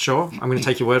 okay, sure. I'm going to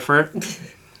take your word for it.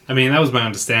 I mean, that was my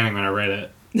understanding when I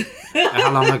read it.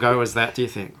 How long ago was that, do you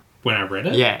think? When I read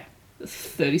it? Yeah.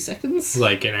 30 seconds.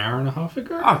 Like an hour and a half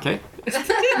ago? Oh, okay. I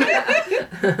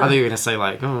thought you were going to say,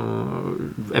 like,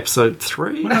 episode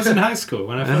 3? When I was in high school.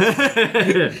 When I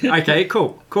first... Okay,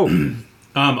 cool.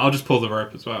 I'll just pull the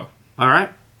rope as well. All right.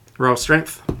 Roll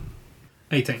strength.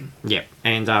 18. Yep.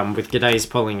 And with G'day's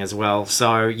pulling as well.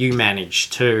 So you manage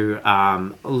to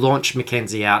launch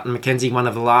Mackenzie out. And Mackenzie, one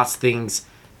of the last things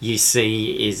you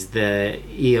see is the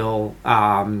eel,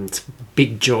 its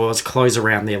big jaws close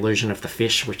around the illusion of the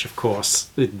fish, which of course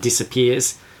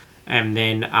disappears. And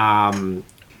then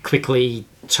quickly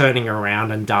turning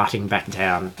around and darting back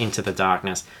down into the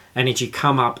darkness. And as you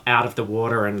come up out of the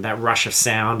water and that rush of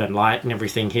sound and light and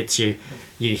everything hits you,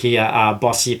 you hear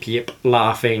Boss Yip Yip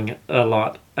laughing a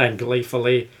lot and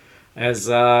gleefully as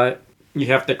you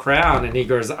have the crown, and he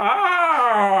goes, "Ah!"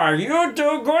 Oh, you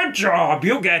do a good job.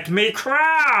 You get me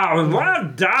crown. Well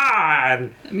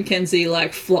done. Mackenzie,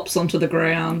 like, flops onto the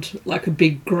ground like a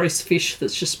big gross fish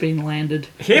that's just been landed.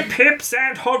 Hip hips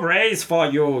and hoorays for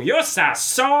you. You are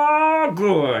so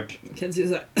good. Mackenzie's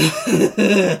like,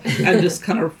 and just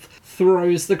kind of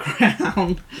throws the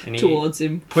crown And he towards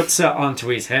him. puts it onto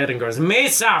his head and goes,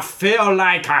 Misa, feel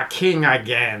like a king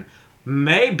again.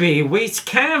 Maybe we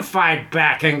can fight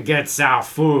back and get our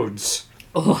foods.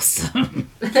 Awesome.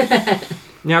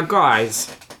 Now,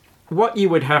 guys, what you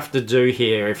would have to do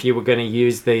here if you were going to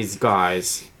use these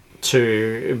guys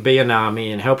to be an army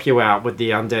and help you out with the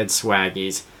undead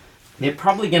swaggies, they're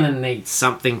probably going to need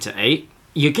something to eat.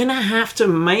 You're going to have to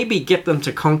maybe get them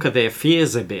to conquer their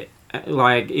fears a bit.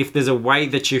 Like, if there's a way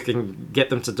that you can get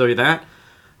them to do that,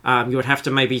 you would have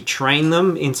to maybe train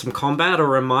them in some combat or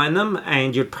remind them,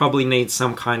 and you'd probably need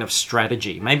some kind of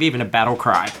strategy, maybe even a battle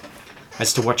cry,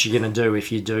 as to what you're going to do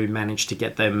if you do manage to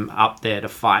get them up there to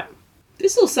fight.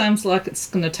 This all sounds like it's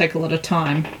going to take a lot of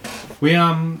time. We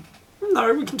No,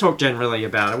 we can talk generally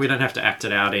about it. We don't have to act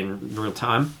it out in real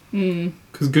time.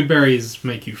 because good berries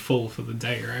make you full for the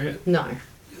day, right? No.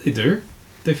 They do.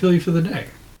 They fill you for the day.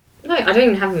 No, I don't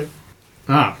even have them.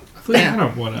 Ah, I thought you had a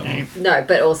whatever. No,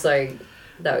 but also,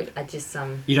 no, I just,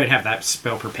 You don't have that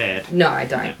spell prepared. no, I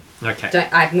don't. Okay.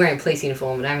 I'm wearing a police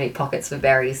uniform and I don't have any pockets for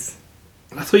berries.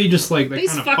 I thought you just they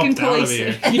These kind of fucking popped out of police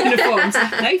you. uniforms,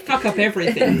 they fuck up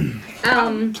everything.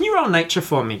 Can you roll nature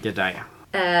for me, G'day?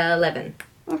 11.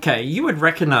 Okay, you would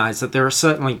recognize that there are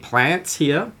certainly plants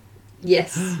here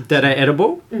Yes. that are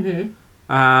edible. Mm-hmm.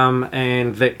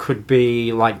 And that could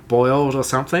be, like, boiled or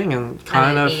something and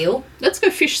kind And of an eel. Let's go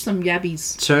fish some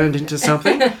yabbies. turned into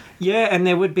something. Yeah, and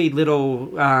there would be little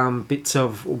bits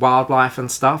of wildlife and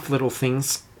stuff, little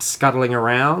things scuttling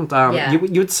around. Yeah.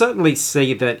 You would certainly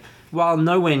see that while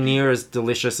nowhere near as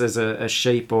delicious as a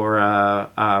sheep or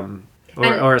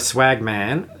or a swag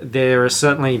man, there are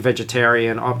certainly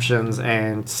vegetarian options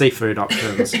and seafood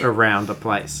options around the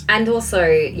place. And also,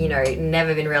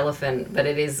 never been relevant, but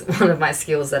it is one of my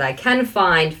skills that I can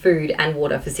find food and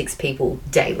water for 6 people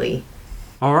daily.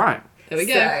 All right. There we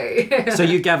go. So, So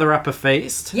you gather up a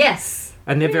feast, yes.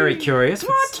 and they're very curious.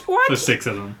 For 6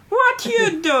 of them. What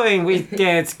you doing with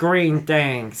Dad's green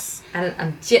things?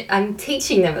 And I'm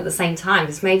teaching them at the same time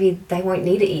because maybe they won't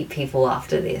need to eat people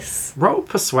after this. Roll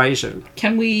persuasion.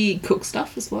 Can we cook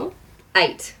stuff as well?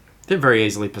 8. They're very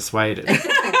easily persuaded.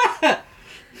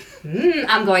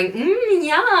 I'm going,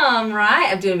 yum, right?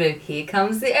 I'm doing a bit of here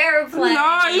comes the aeroplane.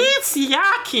 No, it's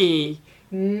yucky.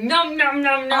 Nom, nom,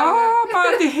 nom, nom. Oh,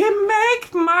 but he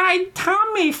make my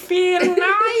tummy feel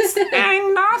nice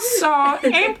and not so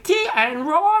empty and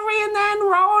roaring and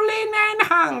rolling and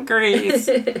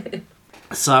hungry.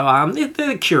 So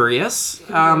they're curious,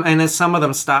 and as some of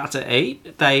them start to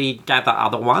eat, they gather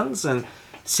other ones and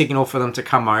signal for them to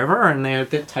come over, and they're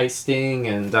tasting,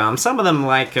 and some of them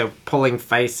are pulling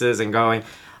faces and going,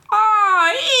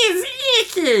 "Oh, it's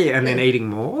icky," and then eating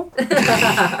more.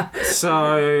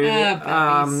 So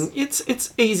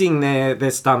it's easing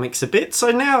their stomachs a bit.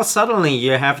 So now suddenly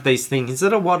you have these things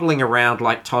that are waddling around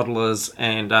like toddlers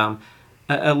and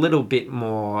a little bit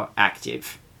more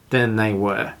active than they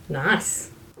were. Nice.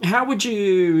 How would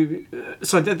you...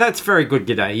 So that's very good,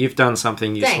 G'day. You've done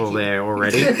something useful you. there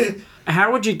already.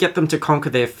 How would you get them to conquer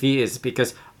their fears?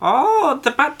 Because, but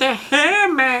the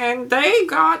hairmen, they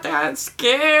got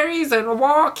scaries and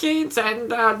walk-ins,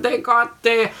 and they got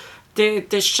the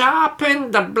sharp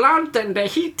and the blunt and the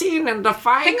hitting and the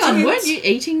fighting. Hang on, weren't you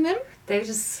eating them? They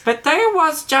just... But they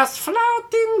was just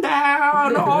floating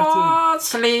down, all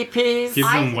sleepies. Give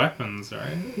them weapons,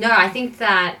 right? No, I think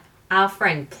that our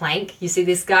friend Plank, you see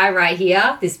this guy right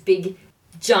here? This big,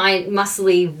 giant,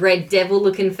 muscly, red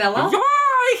devil-looking fella?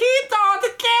 Oh, he not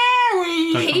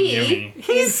scary. Don't come near me.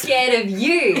 He's scared of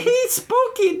you. He's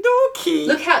spooky dooky.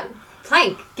 Look how...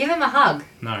 Plank, give him a hug.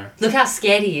 No. Look how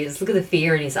scared he is. Look at the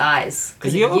fear in his eyes.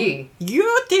 Because of you.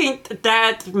 You think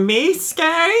that me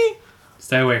scary?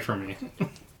 Stay away from me.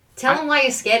 Tell him why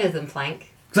you're scared of them,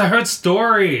 Plank. Because I heard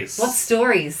stories. What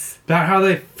stories? About how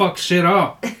they fuck shit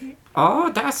up.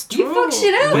 Oh, that's true. You fuck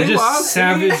shit up. They're We was- just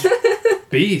savage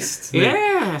beasts. They have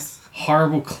Yes.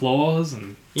 horrible claws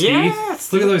and teeth.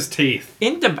 Yes. Look at those teeth.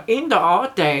 In the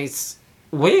old days,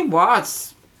 we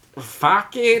was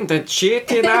fucking the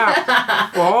shitting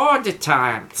up all the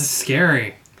time. It's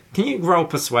scary. Can you roll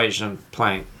persuasion,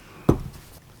 Plank?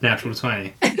 Natural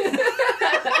 20.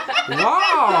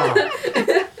 Wow.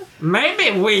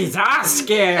 Maybe we are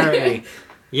scary.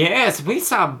 Yes, we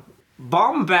saw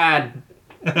bombard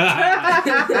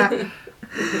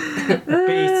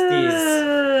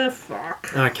beasties.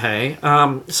 Fuck. Okay.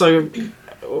 So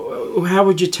how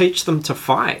would you teach them to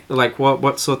fight? Like,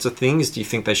 what sorts of things do you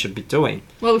think they should be doing?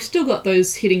 Well, we've still got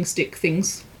those hitting stick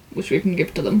things, which we can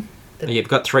give to them. You've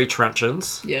got 3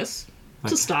 truncheons. Yes.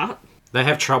 To start. They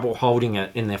have trouble holding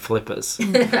it in their flippers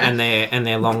and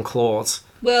their long claws.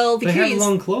 Well, the They key have is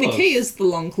long claws. the key is the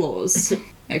long claws.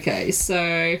 Okay,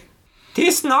 so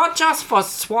This not just for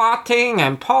swatting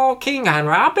and poking and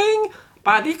rubbing,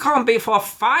 but it can be for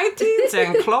fightings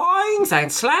and clawings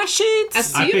and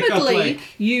slashings. I pick up, assumedly like-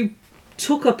 you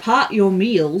took apart your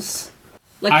meals.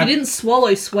 Like I- you didn't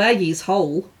swallow Swaggy's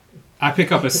whole. I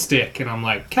pick up a stick and I'm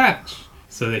like, catch.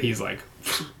 So that he's like,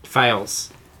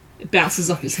 Fails. It bounces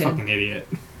off his head. fucking idiot.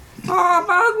 Oh,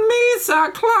 but me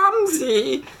so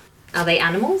clumsy. Are they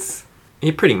animals?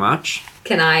 Yeah, pretty much.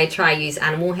 Can I try use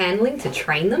animal handling to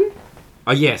train them?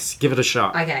 Oh, yes, give it a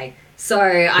shot. Okay, so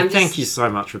I'm just... Thank you so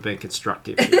much for being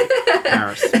constructive here,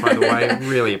 Paris, by the way. I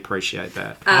really appreciate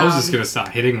that. I was just going to start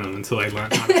hitting them until they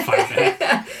learned how to fight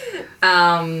back.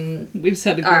 We just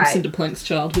had a glimpse Alright. into Plank's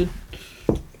childhood.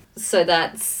 So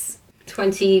that's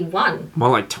 21. More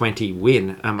like 20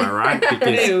 win, am I right?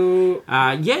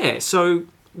 Because, yeah, so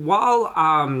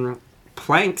while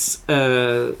Plank's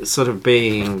sort of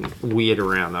being weird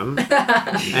around them,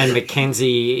 and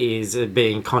Mackenzie is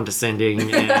being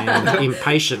condescending and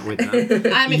impatient with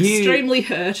them, I'm extremely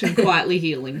hurt and quietly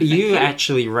healing. Thank you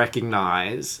actually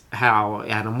recognise how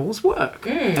animals work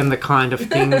and the kind of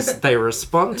things they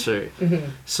respond to.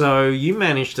 So you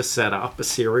managed to set up a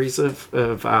series of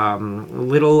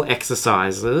little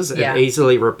exercises Yeah. and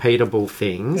easily repeatable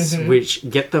things which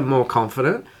get them more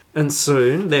confident. And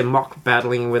soon they're mock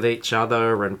battling with each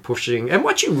other and pushing. And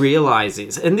what you realise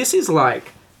is, and this is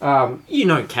like, you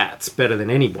know cats better than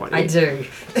anybody. I do.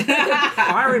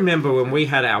 I remember when we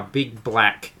had our big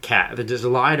black cat that just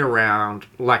lied around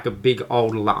like a big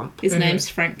old lump. His name's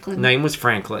Franklin. Name was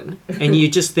Franklin. And you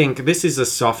just think, this is a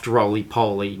soft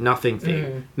roly-poly, nothing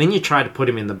thing. Then you try to put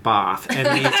him in the bath and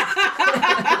these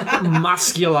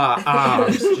muscular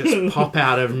arms just pop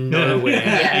out of nowhere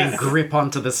and grip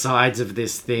onto the sides of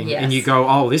this thing. Yes. And you go,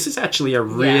 oh, this is actually a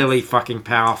really fucking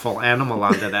powerful animal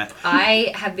under that.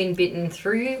 I have been bitten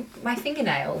through my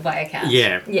fingernail by a cat.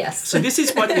 Yeah. Yes. So this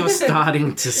is what you're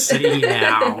starting to see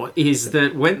now, is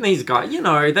that when these guys, you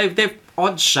know, they're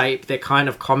odd shape, they're kind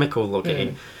of comical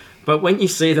looking. But when you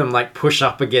see them like push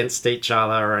up against each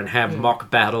other and have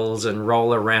mock battles and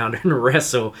roll around and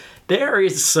wrestle, there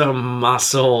is some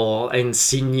muscle and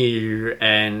sinew,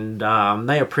 and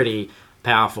they are pretty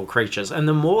powerful creatures. And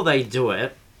the more they do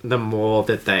it, the more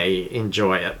that they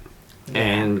enjoy it.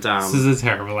 And This is a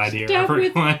terrible idea, Stop with-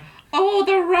 everyone. Oh,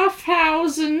 the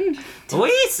roughhousing.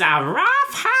 we some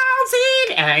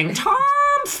roughhousing and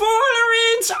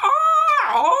tomfooleries all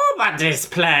over this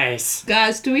place.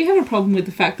 Guys, do we have a problem with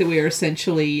the fact that we are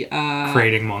essentially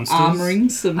Creating monsters. armoring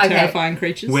some Okay. terrifying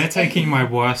creatures? We're taking my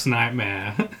worst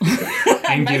nightmare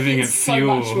and giving it so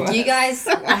fuel. much worse. You guys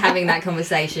are having that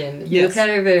conversation. You Yes. look at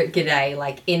over G'day,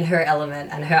 like in her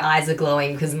element, and her eyes are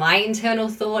glowing because my internal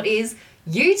thought is,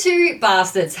 you two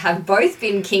bastards have both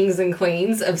been kings and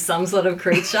queens of some sort of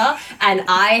creature, and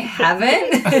I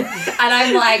haven't. And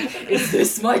I'm like, is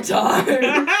this my time?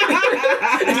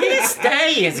 This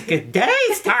day is good day.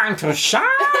 It's time to shine.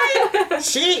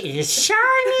 She is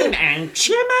shining and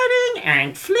shimmering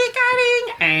and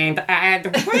flickering,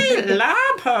 and we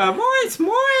love her.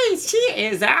 Moist. She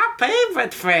is our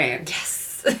favorite friend. Yes.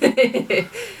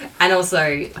 And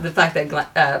also, the fact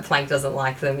that Plank doesn't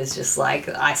like them is just like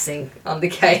icing on the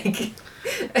cake.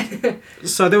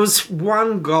 So there was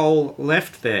one goal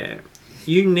left there.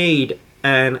 You need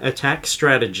an attack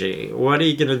strategy. What are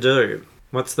you going to do?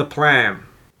 What's the plan?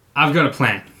 I've got a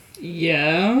plan.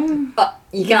 Yeah. But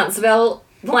you can't spell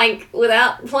Plank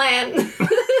without plan.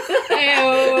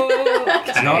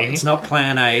 It's not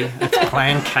plan A, it's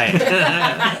plan K.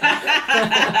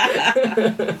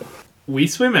 We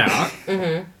swim out,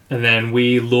 and then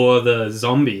we lure the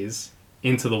zombies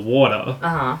into the water,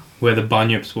 where the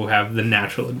bunyips will have the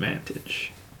natural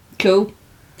advantage. Cool.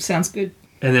 Sounds good.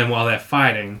 And then while they're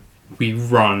fighting, we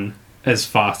run as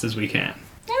fast as we can.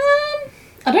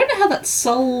 I don't know how that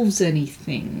solves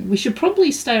anything. We should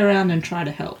probably stay around and try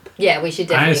to help. Yeah, we should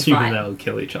I definitely assume fight. they'll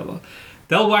kill each other.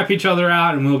 They'll wipe each other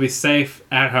out, and we'll be safe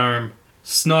at home,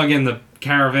 snug in the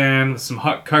caravan with some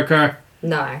hot cocoa.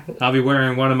 No. I'll be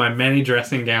wearing one of my many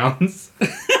dressing gowns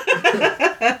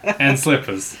and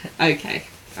slippers. Okay.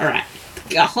 Alright.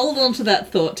 I'll hold on to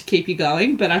that thought to keep you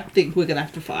going, but I think we're going to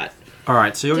have to fight. All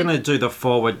right, so you're going to do the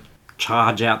forward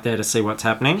charge out there to see what's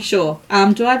happening? Sure.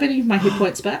 Do I have any of my hit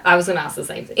points back? I was going to ask the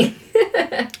same thing.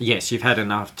 Yes, you've had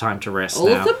enough time to rest All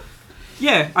now. of them?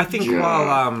 Yeah, I think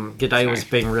while G'day was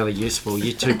being really useful,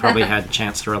 you two probably had a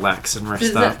chance to relax and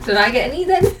rest up. Did I get any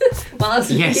then? While I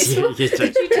was Yes, useful? you did.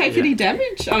 Did you take any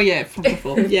damage? Oh, yeah, from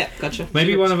before. Yeah, gotcha.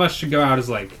 Maybe one of us should go out as,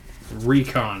 like,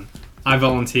 recon. I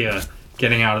volunteer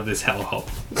getting out of this hellhole.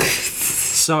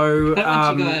 So, I don't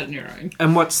want you to go out on your own.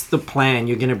 and what's the plan?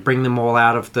 You're going to bring them all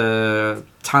out of the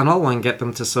tunnel and get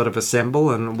them to sort of assemble,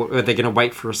 and are they going to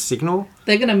wait for a signal?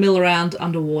 They're going to mill around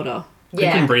underwater, They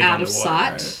can Yeah. breathe out of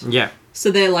underwater, sight. right? Yeah, So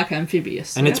they're like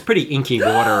amphibious. and yeah? it's pretty inky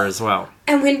water as well.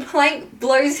 And when Plank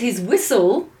blows his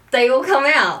whistle, they all come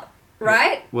out,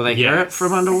 right? Will they hear it Yes.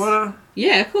 from underwater?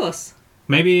 Yeah, of course.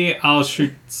 Maybe I'll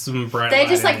shoot some bright They're light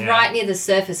just in like the right air. near the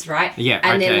surface, right? Yeah,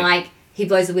 And okay. then like he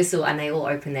blows a whistle and they all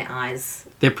open their eyes.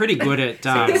 They're pretty good at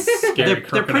they're pretty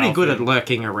crocodile good at food.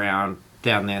 lurking around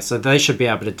down there, so they should be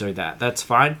able to do that. That's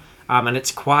fine. And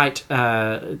it's quite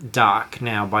dark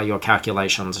now by your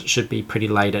calculations. It should be pretty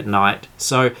late at night.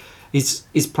 So, is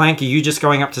Plank? Are you just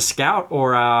going up to scout,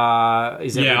 or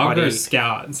is Yeah, I'll everybody? go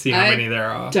scout and see how I many there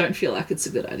are. Don't feel like it's a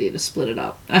good idea to split it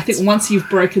up. I think once you've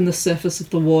broken the surface of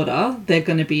the water, they're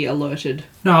going to be alerted.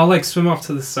 No, I'll like swim off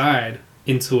to the side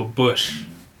into a bush.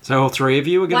 So all three of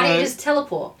you are Why don't going you to just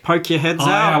teleport? poke your heads Oh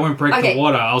yeah, I out. won't break Okay. the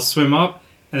water. I'll swim up,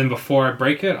 and then before I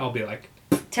break it, I'll be like,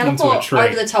 Teleport tree.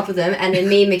 over the top of them, and then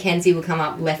me and Mackenzie will come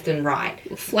up left and right.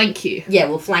 We'll flank you. Yeah,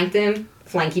 we'll flank them,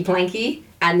 flanky planky,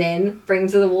 and then bring them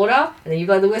to the water, and then you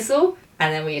blow the whistle,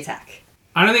 and then we attack.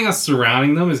 I don't think us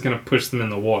surrounding them is going to push them in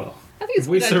the water. I think it's If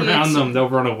a we good idea surround to- them, they'll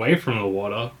run away from the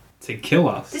water to kill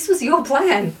us. This was your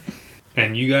plan.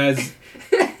 And you guys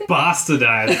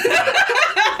bastardize.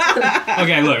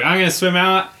 Okay, look, I'm going to swim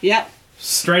out Yep.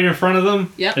 straight in front of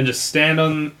them Yep. and just stand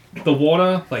on the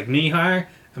water, like knee high,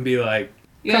 and be like,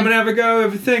 Yeah. come and have a go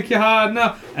if you think you're hard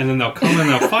enough. And then they'll come and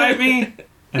they'll fight me,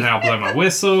 and then I'll blow my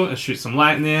whistle and shoot some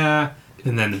light in the air,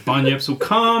 and then the bunyips will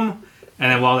come,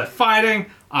 and then while they're fighting,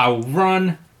 I will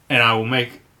run, and I will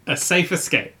make a safe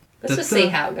escape. Let's just see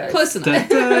how it goes. Close enough.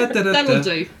 That'll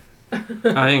do.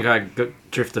 I think I got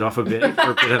drifted off a bit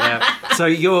for a bit of that. So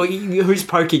who's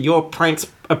poking? Your Plank's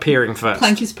appearing first.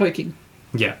 Plank is poking.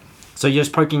 Yeah. So you're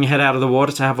just poking your head out of the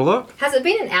water to have a look? Has it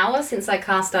been an hour since I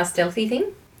cast our stealthy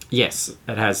thing? Yes,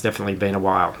 it has definitely been a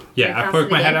while. Yeah, I Cast poke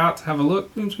it my head again. out to have a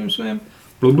look. Swim, swim, swim.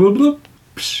 Bloop, bloop, bloop.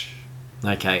 Psh.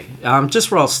 Okay,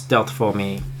 just roll stealth for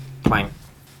me, Plank.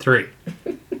 3.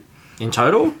 In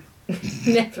total?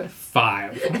 Never.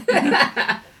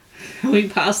 5. We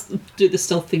do the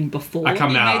stealth thing before I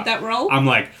come we out. made that roll. I'm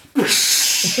like,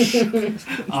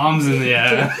 arms in the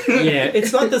air. Yeah,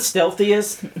 it's not the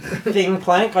stealthiest thing,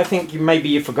 Plank. I think maybe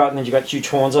you've forgotten that you got huge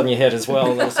horns on your head as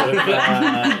well. They're sort of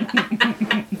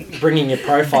bringing your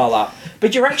profile up.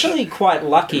 But you're actually quite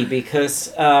lucky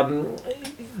because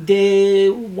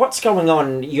what's going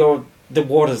on, the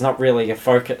water's not really a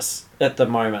focus at the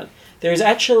moment. There's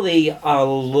actually a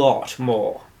lot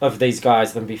more of these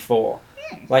guys than before.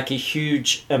 Like a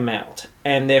huge amount.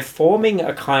 And they're forming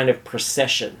a kind of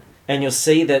procession. And you'll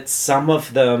see that some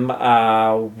of them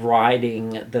are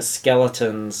riding the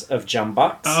skeletons of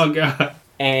Jumbucks. Oh, God.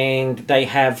 And they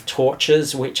have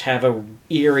torches which have a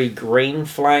eerie green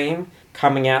flame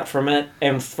coming out from it.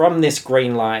 And from this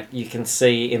green light, you can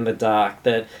see in the dark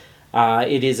that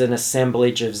it is an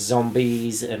assemblage of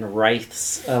zombies and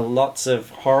wraiths. Lots of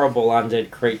horrible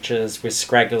undead creatures with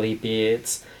scraggly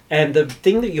beards. And the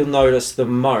thing that you'll notice the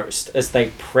most as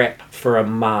they prep for a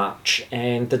march,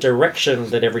 and the direction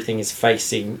that everything is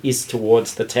facing is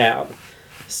towards the town.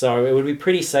 So it would be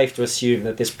pretty safe to assume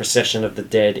that this procession of the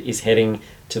dead is heading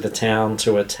to the town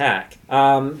to attack.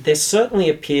 There certainly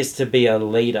appears to be a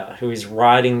leader who is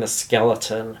riding the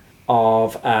skeleton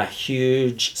of a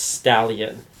huge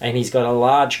stallion, and he's got a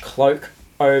large cloak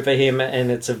over him,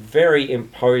 and it's a very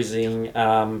imposing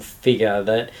figure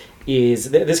that is...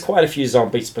 There's quite a few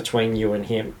zombies between you and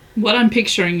him. What I'm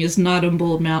picturing is Night on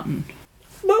Bald Mountain.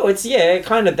 Well, it's,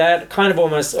 kind of that, kind of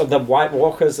almost the White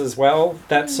Walkers as well,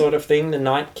 that sort of thing, the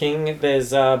Night King.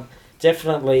 There's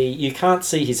definitely, you can't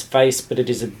see his face, but it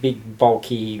is a big,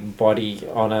 bulky body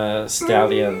on a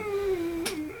stallion.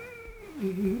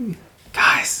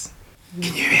 Guys, can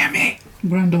you hear me?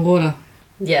 We're underwater.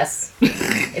 Yes.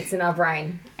 It's in our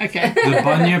brain. Okay. The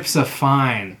bunyips are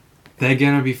fine. They're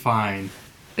gonna be fine.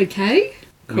 Okay.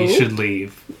 Cool. We should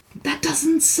leave. That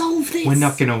doesn't solve this. We're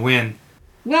not gonna win.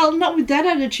 Well, not with that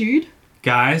attitude.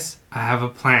 Guys, I have a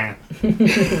plan.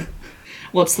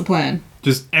 What's the plan?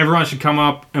 Just everyone should come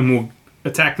up and we'll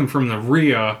attack them from the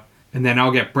rear, and then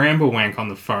I'll get Bramblewank on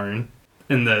the phone,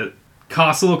 and the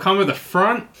castle will come at the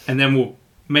front, and then we'll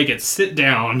make it sit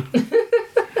down.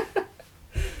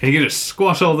 And you just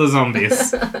squash all the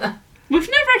zombies. We've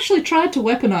never actually tried to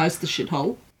weaponize the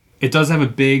shithole. It does have a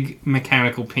big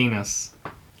mechanical penis.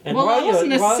 And Well, while that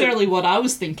wasn't you're- necessarily what I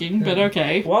was thinking, but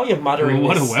okay. While you're muttering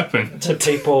What a this weapon. to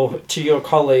people, to your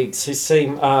colleagues who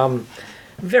seem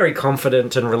very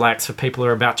confident and relaxed for people who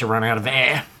are about to run out of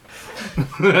air.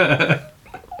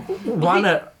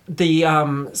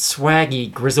 The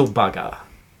swaggy grizzle bugger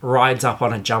rides up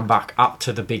on a jumbuck up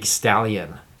to the big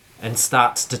stallion and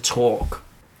starts to talk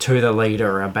to the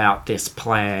leader about this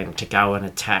plan to go and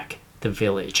attack the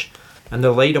village. And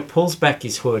the leader pulls back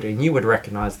his hood, and you would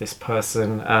recognise this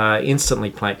person instantly,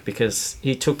 Plank, because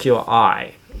he took your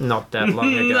eye not that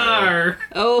long ago. No.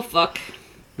 Oh, fuck.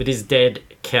 It is dead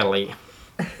Kelly.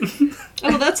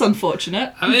 Oh, that's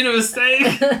unfortunate. I made a mistake.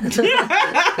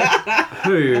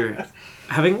 Who,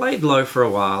 having laid low for a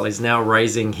while, is now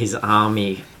raising his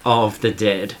army of the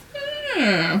dead.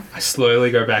 I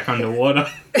slowly go back underwater.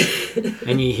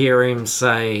 And you hear him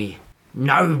say,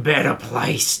 "No better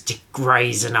place to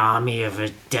raise an army of a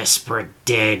desperate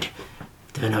dead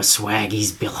than a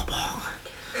swaggy's billabong."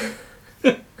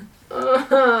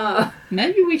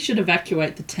 Maybe we should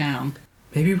evacuate the town.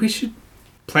 Maybe we should...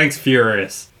 Plank's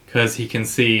furious because he can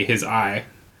see his eye.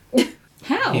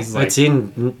 How? He's like, It's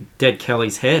in dead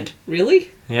Kelly's head.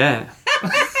 Really? Yeah.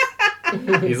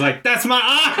 he's like, that's my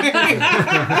eye!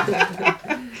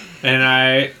 And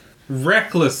I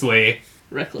recklessly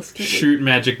Reckless Kelly. shoot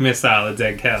magic missile at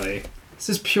dead Kelly. This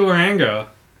is pure anger.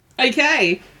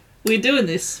 Okay. We're doing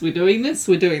this. We're doing this.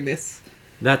 We're doing this.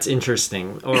 That's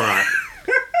interesting. All right.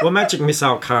 Well, magic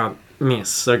missile can't miss,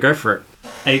 so go for it.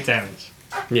 8 damage.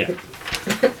 Yeah.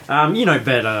 You know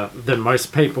better than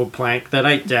most people, Plank, that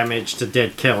 8 damage to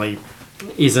dead Kelly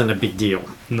isn't a big deal.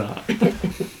 No.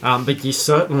 But you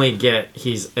certainly get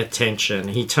his attention.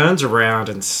 He turns around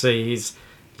and sees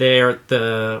there at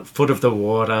the foot of the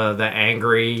water the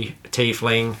angry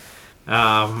tiefling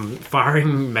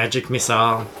firing magic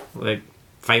missile, the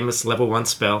famous level 1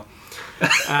 spell,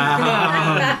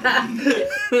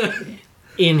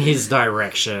 in his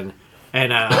direction.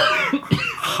 And a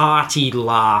hearty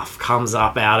laugh comes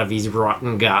up out of his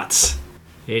rotten guts.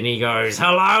 And he goes,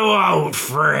 "Hello, old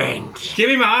friend." Give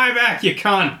me my eye back, you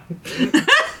cunt!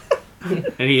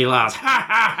 And he laughs, "Ha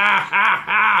ha ha ha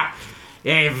ha!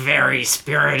 You're very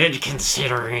spirited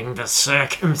considering the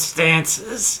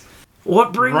circumstances.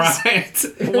 What brings Right.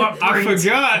 what I brings,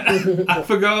 forgot. I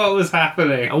forgot what was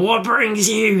happening. what brings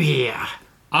you here?"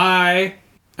 I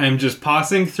am just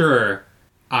passing through.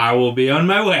 I will be on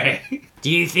my way. "Do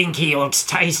you think he looks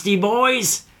tasty,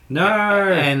 boys?" No.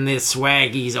 And the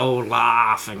swaggies all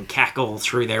laugh and cackle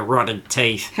through their rotted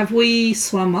teeth. Have we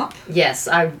swum up? Yes,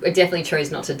 I definitely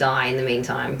chose not to die in the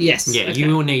meantime. Yes. Yeah, okay.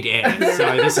 you will need air,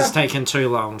 so this has taken too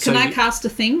long. Can so I you- cast a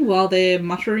thing while they're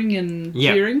muttering and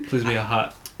Yeah. cheering? Please be a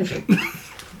hut.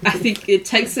 I think it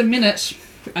takes a minute.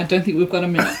 I don't think we've got a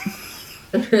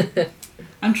minute.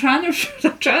 I'm trying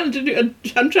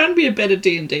to be a better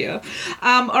D&D'er.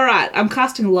 All right, I'm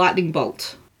casting lightning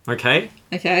bolt. Okay,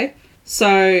 Okay,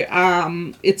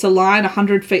 so it's a line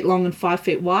 100 feet long and 5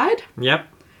 feet wide. yep.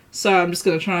 So I'm just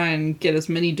going to try and get as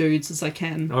many dudes as I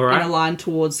can All right. in a line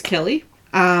towards Kelly.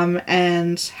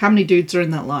 And how many dudes are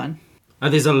in that line?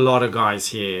 There's a lot of guys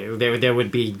here. There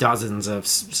would be dozens of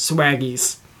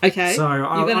swaggies. Okay, So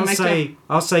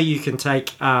I'll say you can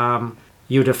take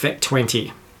you'd affect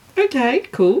 20. Okay,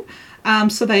 cool.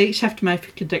 So they each have to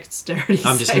make a dexterity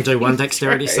I'm just gonna do one saving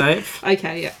dexterity throw. save.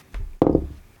 Okay,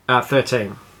 yeah.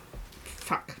 13.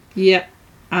 Fuck. Yep.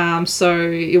 So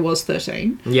it was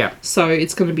 13. Yeah. So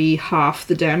it's going to be half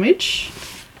the damage.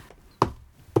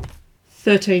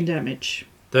 13 damage.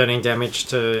 13 damage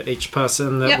to each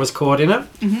person that Yep. was caught in it.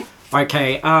 Mm-hmm.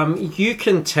 Okay, you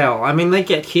can tell. I mean, they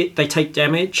get hit, they take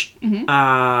damage,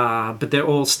 but they're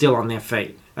all still on their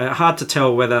feet. Hard to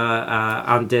tell whether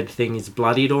undead thing is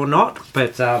bloodied or not,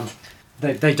 but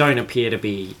they don't appear to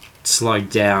be slowed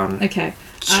down Okay.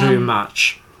 too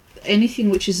much. Anything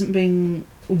which isn't being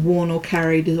worn or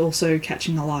carried is also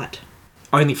catching a light.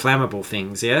 Only flammable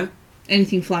things, yeah?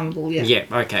 Anything flammable, yeah. Yeah,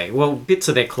 okay. Well, bits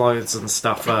of their clothes and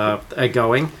stuff are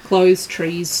going. Clothes,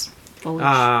 trees,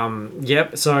 foliage.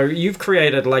 Yep, so you've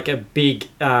created like a big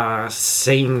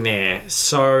scene there.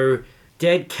 So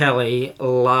dead Kelly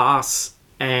laughs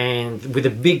and with a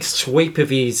big sweep of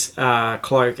his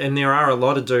cloak, and there are a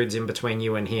lot of dudes in between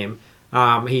you and him,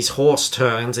 his horse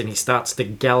turns and he starts to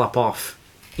gallop off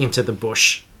into the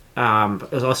bush.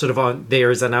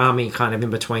 There is an army kind of in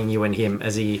between you and him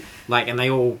as he, and they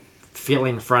all fill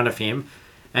in front of him,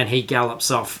 and he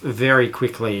gallops off very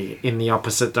quickly in the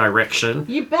opposite direction.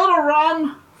 You better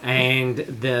run! And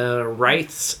the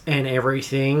wraiths and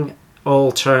everything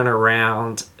all turn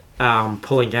around,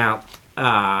 pulling out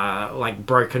like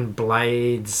broken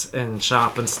blades and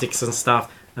sharpened sticks and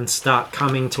stuff and start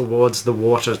coming towards the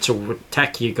water to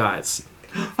attack you guys.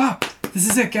 Oh, this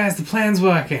is it, guys. The plan's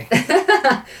working.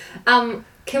 Can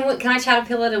I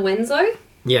caterpillar to Wenzo?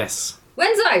 Yes.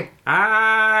 Wenzo!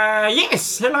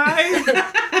 Yes,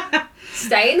 hello.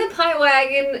 Stay in the pipe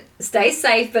wagon, stay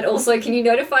safe, but also can you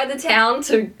notify the town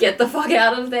to get the fuck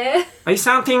out of there? Is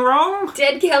something wrong?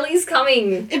 Dead Kelly's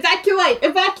coming. Evacuate!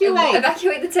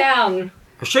 Evacuate the town.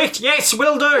 Shit, yes,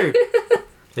 will do.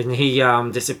 Then he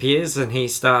disappears and he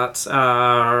starts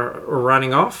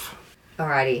running off.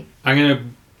 Alrighty. I'm going to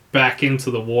back into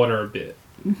the water a bit.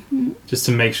 Just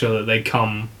to make sure that they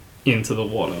come into the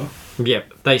water.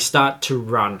 Yep, they start to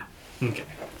run. Okay.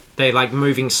 They're like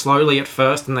moving slowly at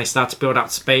first and they start to build up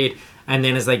speed, and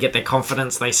then as they get their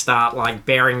confidence they start like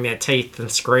baring their teeth and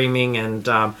screaming and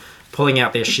pulling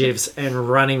out their shivs and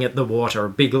running at the water, a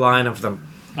big line of them.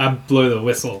 I blow the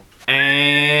whistle.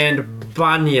 And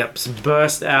bunyips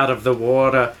burst out of the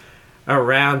water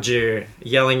around you,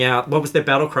 yelling out, what was their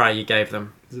battle cry you gave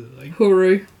them? Is it like,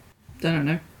 Huru. Don't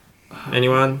know.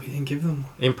 Anyone? we didn't give them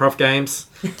one. Improv games?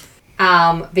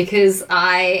 Because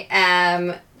I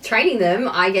am training them,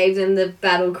 I gave them the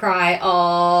battle cry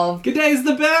of... Good day's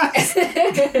the best!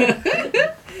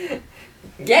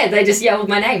 Yeah, they just yelled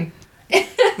my name.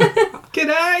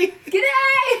 G'day!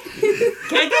 G'day!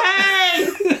 G'day!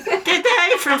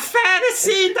 G'day from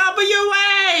Fantasy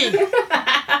WA!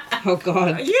 Oh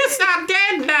god. You stop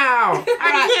dead now!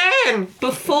 Again!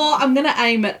 Before, I'm going to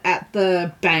aim it at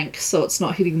the bank so it's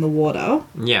not hitting the water.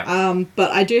 Yeah. But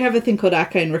I do have a thing called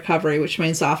Arcane Recovery, which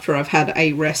means after I've had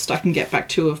a rest, I can get back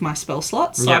 2 of my spell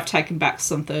slots. So Yep. I've taken back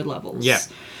some 3rd levels. Yeah.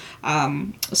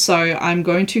 So I'm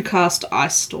going to cast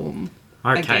Ice Storm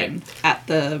Okay. again at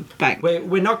the bank.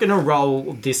 We're not going to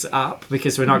roll this up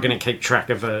because we're not going to keep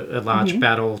track of a large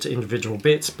battle to individual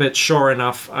bits. But sure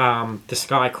enough, the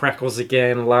sky crackles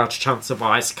again. Large chunks of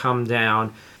ice come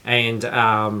down and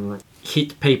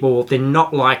hit people. They're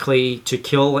not likely to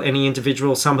kill any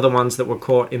individual. Some of the ones that were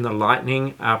caught in the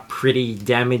lightning are pretty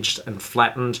damaged and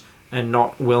flattened and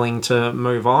not willing to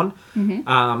move on.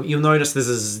 You'll notice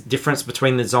there's a difference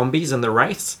between the zombies and the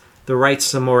wraiths. The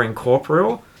wraiths are more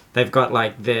incorporeal. They've got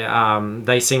like their,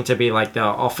 they seem to be like the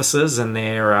officers and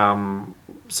they're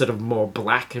sort of more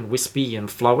black and wispy and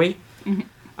flowy.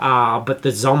 But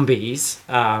the zombies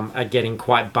are getting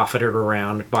quite buffeted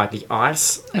around by the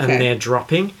ice and Okay. they're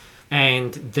dropping.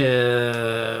 And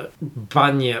the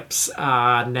bunyips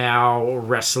are now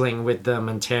wrestling with them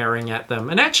and tearing at them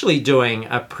and actually doing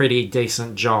a pretty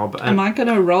decent job Am at I going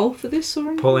to roll for this or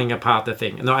anything? pulling apart the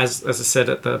thing. No, as I said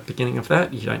at the beginning of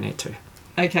that, you don't need to.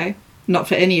 Okay. Not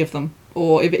for any of them.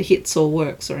 Or if it hits or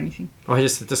works or anything. I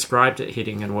just described it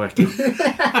hitting and working.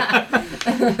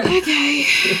 Okay.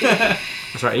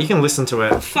 That's right. You can listen to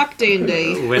it Fuck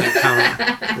D&D. when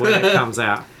it comes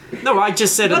out. No, I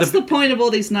just said What's at the the point of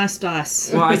all these nice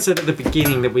dice? well, I said at the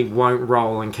beginning that we won't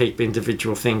roll and keep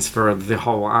individual things for the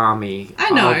whole army. I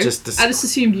know. I'll I just just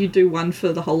assumed you'd do one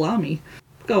for the whole army.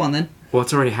 Go on then. well,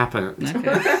 it's already happened.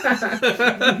 Okay.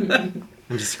 I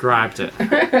described it.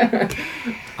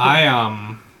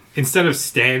 I, instead of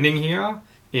standing here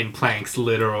in Plank's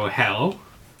literal hell,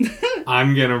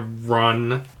 I'm gonna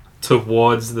run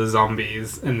towards the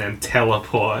zombies and then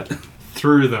teleport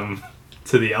through them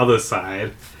to the other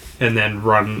side and then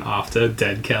run after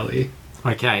Dead Kelly.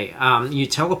 Okay, you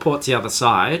teleport to the other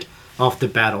side of the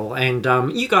battle, and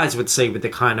you guys would see with the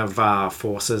kind of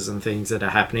forces and things that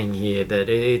are happening here that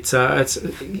it's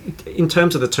in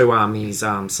terms of the two armies'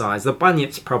 size, the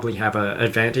bunyips probably have an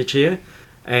advantage here,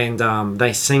 and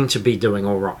they seem to be doing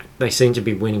all right. They seem to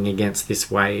be winning against this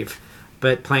wave.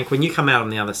 But Plank, when you come out on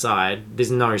the other side,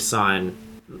 there's no sign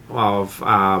of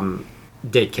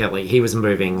Dead Kelly. He was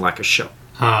moving like a shot.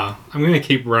 I'm gonna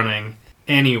keep running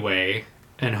anyway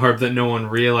and hope that no one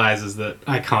realizes that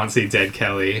I can't see Dead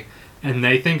Kelly and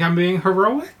they think I'm being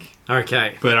heroic.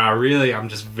 Okay, But I'm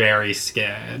just very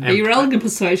scared. Are you rolling a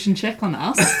persuasion check on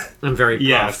us? I'm very puffed.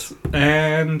 Yes,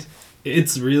 and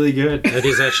it's really good. It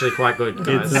is actually quite good,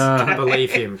 guys. It's,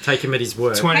 Believe him. Take him at his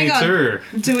word. 22.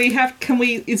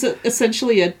 Is it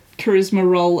essentially a charisma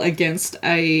roll against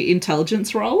a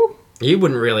intelligence roll? You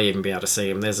wouldn't really even be able to see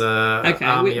him. There's a Okay,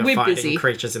 army of we're fighting busy.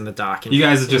 creatures in the dark. You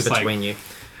guys are just in like- between you.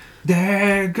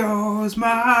 There goes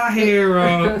my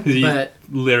hero. 'Cause you But-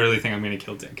 literally think I'm going to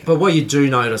kill Dead Kelly. But what you do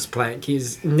notice, Plank,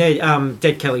 is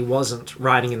Dead Kelly wasn't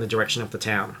riding in the direction of the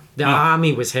town. The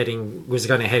army was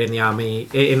going to head in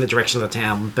the direction of the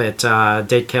town, but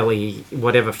Dead Kelly,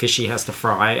 whatever fish he has to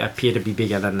fry, appear to be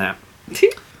bigger than that.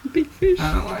 Big fish.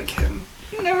 I don't like him.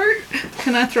 No.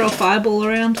 Can I throw a fireball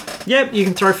around? Yep, you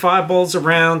can throw fireballs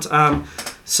around.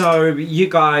 So you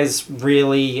guys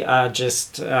really are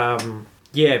just,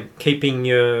 keeping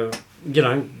your,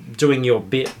 doing your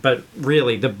bit. But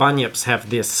really, the bunyips have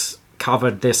this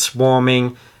covered. They're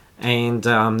swarming, and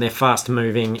they're fast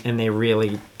moving, and they're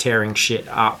really tearing shit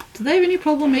up Do they have any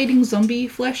problem eating zombie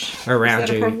flesh? around Is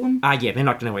that you. a problem? Yeah, they're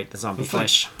not going to eat the zombie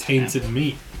flesh. Tainted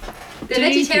meat. They're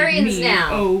vegetarians now.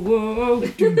 Oh, whoa.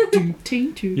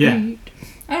 Tainted Yeah. meat.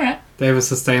 All right. They have a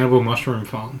sustainable mushroom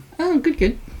farm. Oh,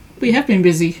 good. We have been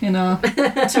busy in our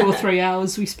 2 or 3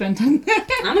 hours we spent on that.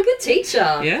 I'm a good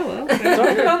teacher. Yeah, well,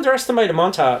 Don't underestimate a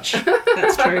montage.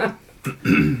 that's true.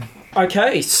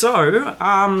 Okay, so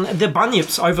the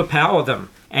bunyips overpower them,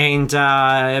 and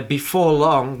before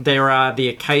long, there are the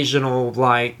occasional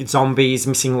zombies,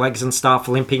 missing legs and stuff,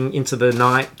 limping into the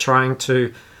night, trying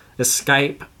to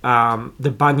escape.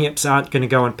 The bunyips aren't going to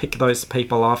go and pick those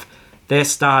people off. They're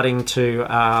starting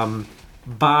to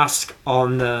bask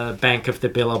on the bank of the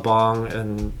Billabong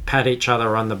and pat each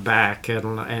other on the back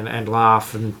and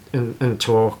laugh and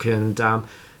talk, and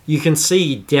you can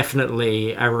see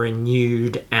definitely a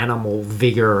renewed animal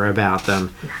vigor about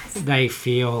them. Nice. They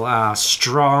feel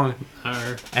strong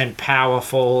and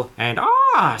powerful, and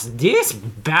this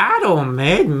battle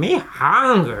made me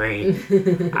hungry.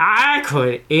 I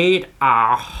could eat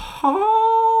a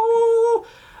whole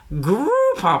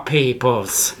group of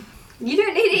peoples. You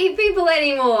don't need to eat people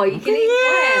anymore. You can eat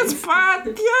Yes, plants.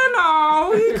 but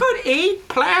you could eat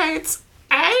plants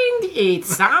and eat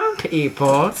some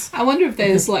peoples. I wonder if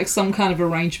there's some kind of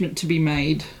arrangement to be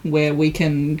made where we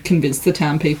can convince the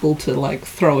town people to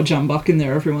throw a jumbuck in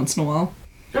there every once in a while.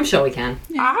 I'm sure we can.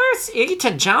 I would eat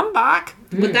a jumbuck.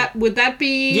 Would that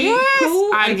be Yes,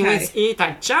 cool? I Okay. would eat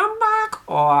a jumbuck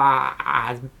or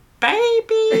a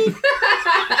baby.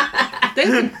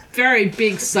 There's a very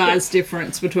big size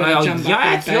difference between a jumbuck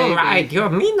yes, and a baby. you're right. You're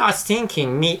me not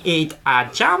thinking me eat a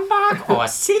jumbuck or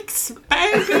 6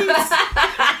 babies.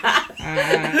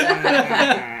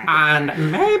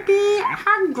 And maybe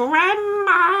a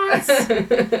grandma's.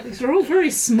 These are all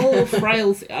very small,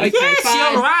 frail. Okay, Yes,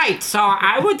 fine. you're right. So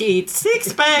I would eat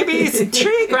 6 babies,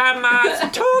 3 grandmas,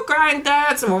 2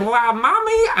 granddads, 1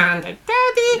 mommy and a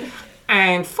daddy,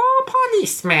 and 4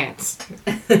 policemen.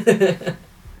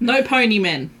 No pony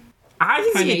men. I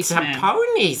eat Ponies, a man.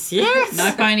 ponies, yes.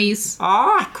 No ponies.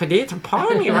 Oh, I could eat a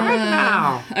pony right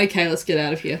now. Okay, let's get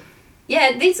out of here.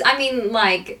 Yeah,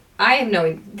 I have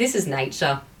no... This is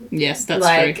nature. Yes, that's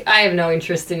true. I have no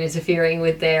interest in interfering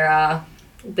with their,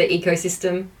 the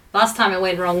ecosystem. Last time it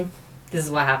went wrong, this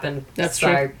is what happened. That's so,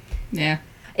 true. Yeah,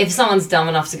 if someone's dumb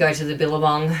enough to go to the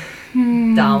Billabong,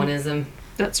 Darwinism,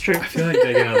 that's true. I feel like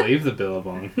they're gonna leave the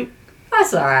Billabong.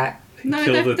 that's alright. No,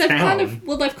 Kill the they've kind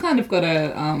town. of kind of got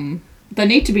a they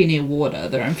need to be near water.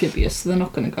 They're amphibious, so they're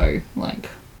not going to go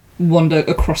wander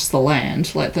across the land.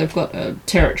 They've got a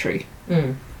territory.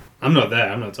 I'm not there.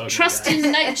 I'm not talking. Trust to you guys.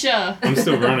 in nature. I'm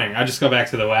still running. I just got back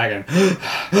to the wagon.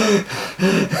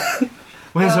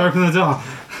 Where's open the door?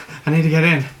 I need to get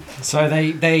in. So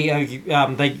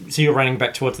so you're running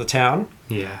back towards the town.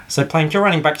 Yeah. So Plank, you're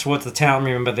running back towards the town.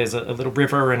 Remember, there's a little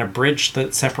river and a bridge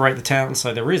that separate the town.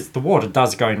 So the water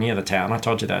does go near the town. I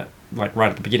told you that right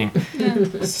at the beginning.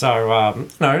 So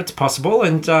it's possible.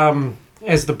 And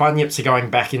as the bunyips are going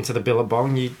back into the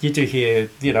Billabong, you do hear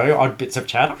odd bits of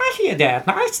chat. I hear that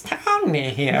nice town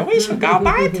near here. We should go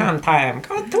by sometime.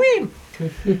 Go swim.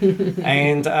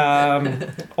 And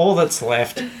all that's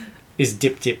left is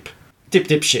Dip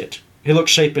shit. He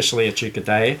looks sheepishly at you,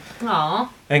 G'day,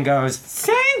 Aw. and goes,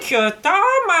 "Thank you so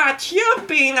much. You've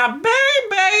been a very,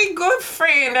 very good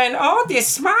friend, and all this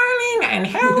smiling and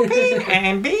helping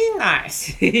and being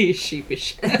nice.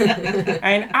 Sheepish.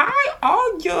 And I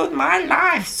owe you my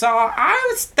life, so I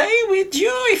will stay with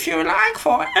you if you like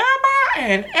forever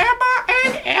and ever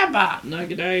and ever." No,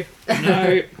 G'day.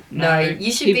 No. No,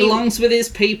 you should he be- belongs with his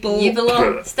people. You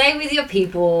belong. Stay with your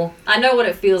people. I know what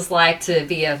it feels like to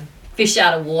be a fish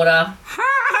out of water.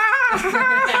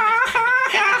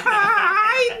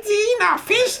 I seen a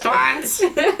fish once.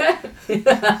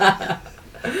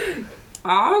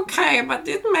 Okay, but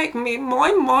it make me more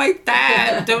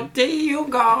sad. There you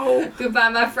go. Goodbye,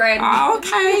 my friend.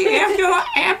 Okay, if you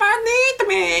ever need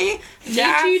me, Need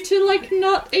just you to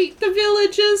not eat the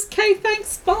villagers. Okay,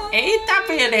 thanks. Bye. eat the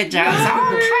villagers.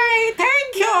 Okay,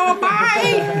 thank you.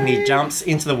 Bye. And he jumps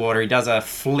into the water. He does a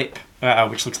flip,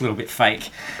 which looks a little bit fake,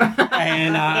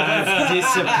 and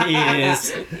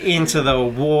disappears into the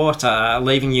water,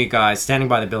 leaving you guys standing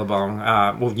by the Billabong.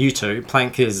 Well, you two.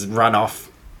 Plank has run off.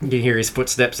 You can hear his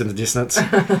footsteps in the distance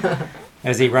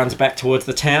as he runs back towards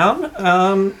the town.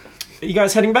 Are you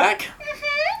guys heading back?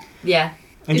 Yeah.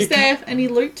 And Is you there any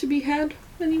loot to be had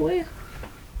anywhere?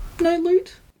 No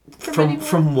loot?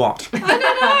 from what? I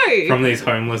don't know. From these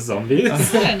homeless zombies.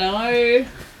 I don't know.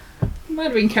 Might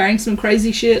have been carrying some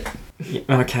crazy shit.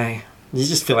 Okay. You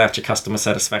just fill out your customer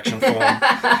satisfaction form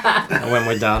when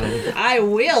we're done. I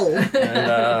will.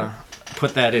 And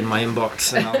put that in my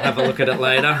inbox and I'll have a look at it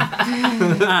later.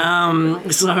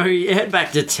 So you head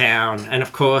back to town, and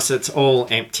of course it's all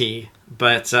empty,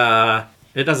 but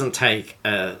it doesn't take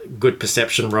a good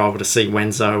perception roll to see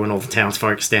Wenzo and all the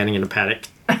townsfolk standing in a paddock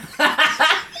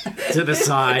to the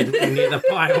side near the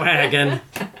pie wagon.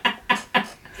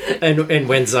 And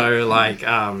Wenzo, like,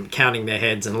 counting their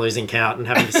heads and losing count and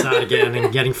having to start again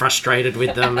and getting frustrated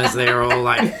with them as they're all,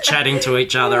 like, chatting to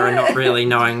each other and not really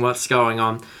knowing what's going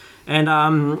on. And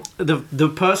the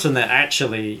person that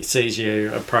actually sees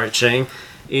you approaching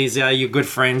is your good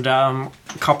friend,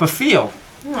 Copper Feel.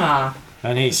 Ah.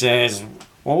 And he says,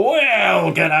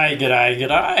 well,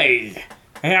 g'day.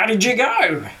 How did you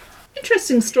go?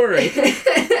 Interesting story.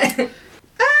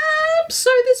 So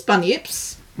there's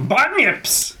bunyips.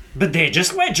 Bunyips! But they're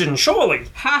just legends, surely.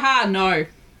 Haha, no.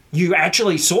 You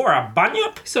actually saw a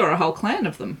bunyip? Saw a whole clan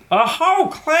of them. A whole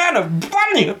clan of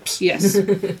bunyips? Yes.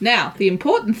 Now, the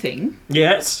important thing,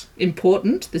 Yes.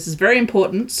 this is very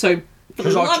important, so for the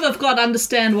Because I- love of God,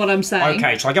 understand what I'm saying.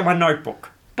 Okay, so I got my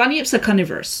notebook. Bunyips are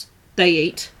carnivorous. They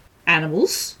eat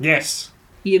animals. Yes.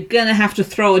 You're gonna have to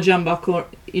throw a jumbuck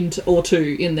or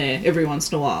two in there every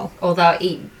once in a while. Or they'll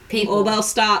eat people. Or they'll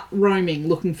start roaming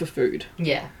looking for food.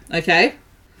 Yeah. Okay?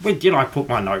 Where did I put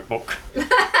my notebook?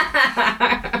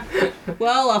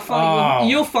 Well,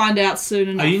 you'll find out soon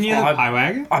enough. Are you near Oh, the pie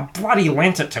wagon? I bloody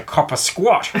lent it to Copper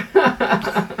Squat.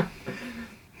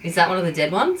 Is that one of the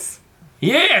dead ones?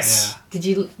 Yes. Did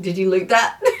you loot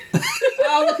that?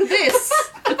 Oh, look at this!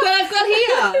 Look what I've got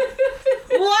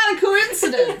here! What a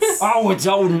coincidence! Oh, it's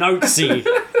old Notesy.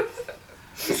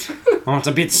 Oh, it's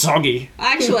a bit soggy.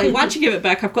 Actually, once you give it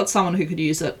back, I've got someone who could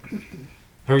use it.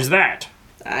 Who's that?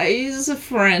 He's a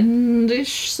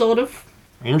friendish, sort of.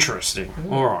 Interesting.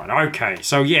 All right, okay.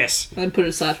 So, yes, I'd put it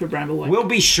aside for Brambleway. we'll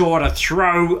be sure to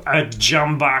throw a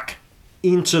jumbuck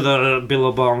into the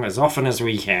billabong as often as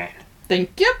we can.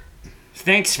 Thank you.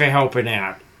 Thanks for helping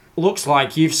out. Looks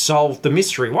like you've solved the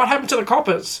mystery. What happened to the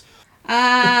coppers?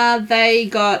 They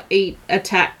got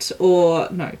attacked, or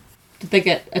no. Did they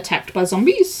get attacked by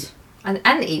zombies? and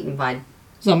eaten by...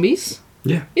 Zombies?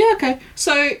 Yeah. Yeah, okay.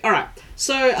 So, alright.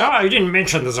 So, Oh, you didn't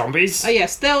mention the zombies.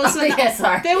 yes, there was Oh, yeah,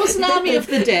 sorry. there was an army of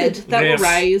the dead that Yes. were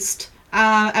raised,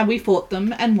 and we fought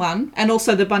them and won. And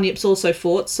also the bunyips also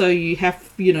fought, so you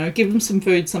have, give them some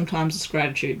food sometimes as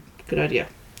gratitude. Good idea.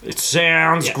 It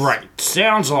sounds Yes. great.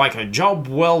 Sounds like a job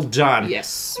well done.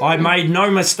 Yes. I made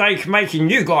no mistake making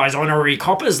you guys honorary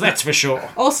coppers, that's for sure.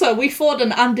 Also, we fought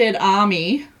an undead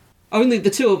army. Only the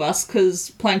two of us,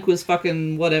 because Plank was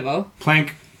fucking whatever.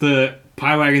 Plank, the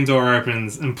pie wagon door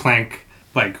opens and Plank,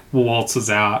 waltzes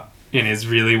out in his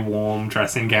really warm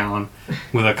dressing gown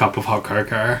with a cup of hot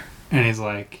cocoa. And he's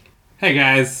like, hey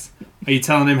guys, are you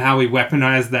telling him how we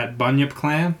weaponized that Bunyip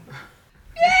clan?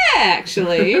 Yeah,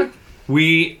 actually.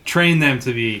 We trained them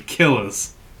to be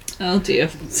killers. Oh dear.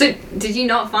 So, did you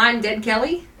not find dead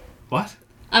Kelly? What?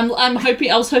 I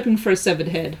was hoping for a severed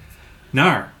head.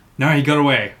 No, he got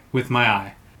away with my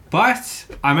eye. But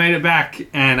I made it back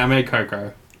and I made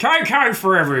cocoa. Cocoa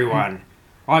for everyone.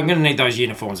 I'm gonna need those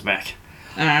uniforms back.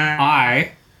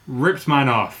 I ripped mine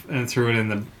off and threw it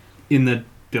in the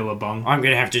billabong. I'm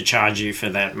gonna have to charge you for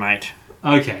that, mate.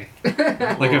 Okay. Like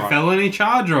a Alright. felony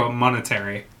charge or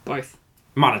monetary? Both.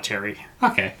 Monetary.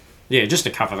 Okay. Yeah, just to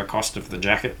cover the cost of the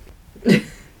jacket.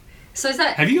 So is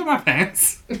that... Have you got my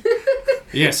pants?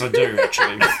 Yes, I do,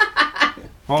 actually. I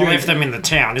left them in the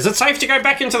town. Is it safe to go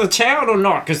back into the town or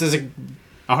not? Because there's a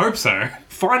I hope so.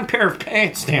 fine pair of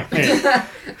pants down there.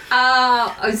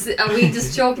 are we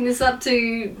just chalking this up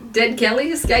to dead Kelly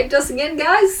escaped us again,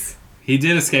 guys? He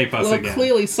did escape us Well, again.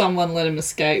 clearly someone let him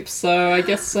escape, so I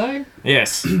guess so.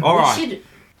 Yes. All right.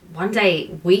 One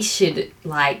day, we should,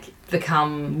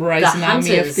 become Raise the an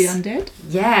army of hunters. the undead.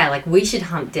 Yeah, we should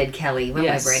hunt dead Kelly when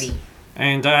Yes. we're ready.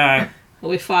 And Well,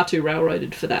 we're far too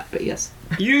railroaded for that, but yes.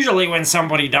 usually when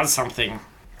somebody does something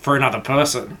for another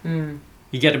person,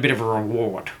 you get a bit of a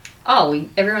reward. Oh,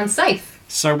 everyone's safe.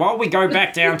 So while we go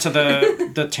back down to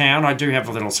the town, I do have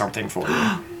a little something for you.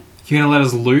 You gonna let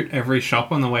us loot every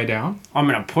shop on the way down? I'm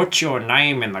going to put your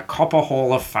name in the Copper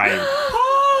Hall of Fame.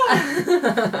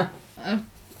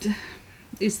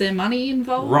 Is there money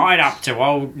involved? Right up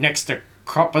to next to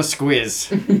Copper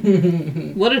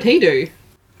Squiz. What did he do?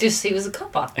 Just he was a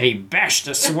copper. He bashed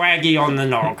a swaggy on the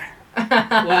nog.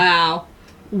 Wow.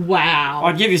 Wow.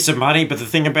 I'd give you some money, but the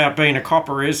thing about being a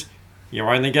copper is you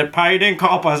only get paid in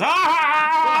coppers.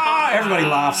 Ah! Everybody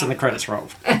laughs and the credits roll.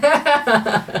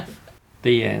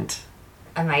 The end.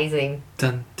 Amazing.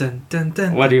 Dun, dun, dun,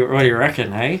 dun. What do you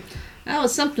reckon, hey? That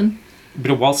was something.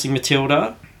 Bit of Waltzing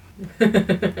Matilda.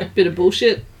 Bit of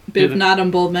bullshit. Bit of Night on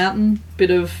Bald Mountain.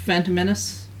 Bit of Phantom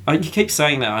Menace. Oh, you keep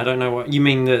saying that. I don't know what you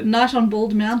mean. That Night on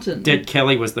Bald Mountain. Dead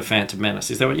Kelly was the Phantom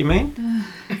Menace. Is that what you mean?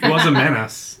 It was a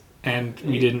menace, and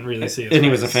we didn't really see it. And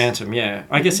he was a phantom, yeah.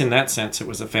 I guess in that sense it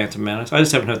was a Phantom Menace. I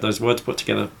just haven't heard those words put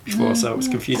together before, so it was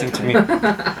confusing to me.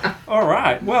 All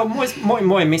right. Well,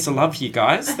 moi miss, I love you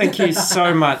guys. Thank you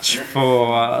so much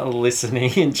for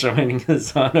listening and joining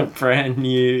us on a brand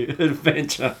new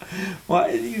adventure.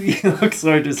 Why you look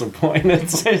so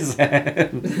disappointed,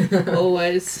 Suzanne?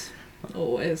 Always.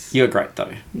 You're great,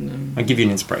 though. I'll give you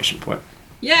an inspiration point.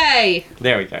 Yay!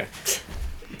 There we go.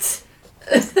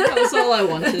 That was all I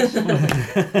wanted.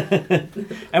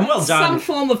 And well done. Some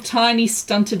form of tiny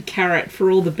stunted carrot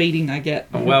for all the beating I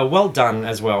get. Well done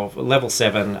as well. Level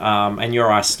 7, and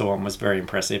your Ice Storm was very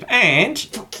impressive. And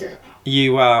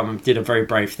you did a very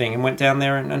brave thing and went down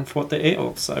there and fought the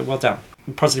eel. So well done.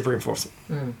 Positive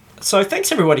reinforcement. So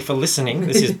thanks everybody for listening.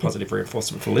 This is positive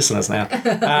reinforcement for listeners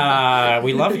now.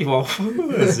 We love you all.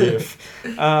 As if.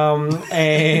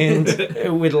 And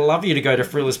we'd love you to go to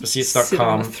Sit on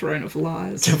frillerspursuits.com a throne of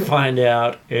lies. to find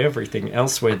out everything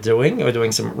else we're doing. We're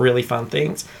doing some really fun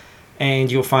things.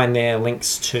 And you'll find there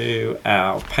links to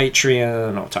our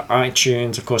Patreon or to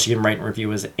iTunes. Of course, you can rate and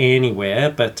review us anywhere,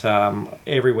 but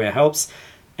everywhere helps.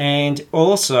 And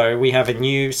also, we have a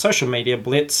new social media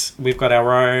blitz. We've got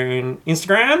our own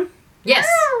Instagram. Yes.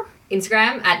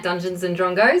 Instagram at Dungeons and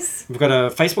Drongos. We've got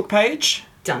a Facebook page.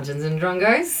 Dungeons and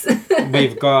Drongos.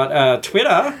 We've got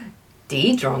Twitter.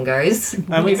 D Drongos.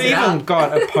 And we've Mix it even up.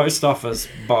 got a post office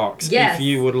box Yes. if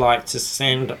you would like to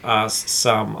send us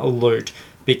some loot.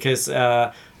 Because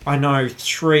I know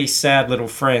 3 sad little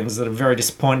friends that are very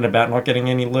disappointed about not getting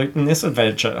any loot in this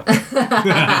adventure.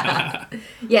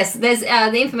 Yes, there's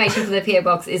the information for the PO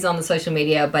Box is on the social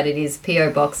media, but it is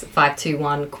PO Box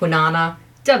 521 Kwinana,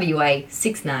 WA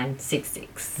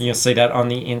 6966. You'll see that on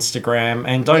the Instagram.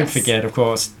 And don't Yes. forget, of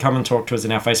course, come and talk to us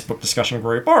in our Facebook discussion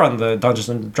group or on the Dungeons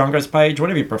and Drongos page,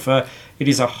 whatever you prefer. It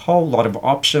is a whole lot of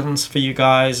options for you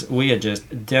guys. We are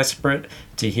just desperate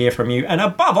to hear from you. And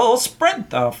above all,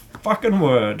 spread the fucking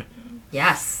word.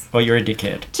 Yes. Or you're a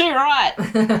dickhead. Too right.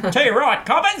 Tell you right,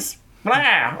 coppers!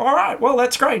 Blah. All right, well,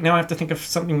 that's great. Now I have to think of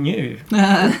something new.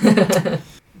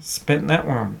 Spent that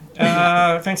one.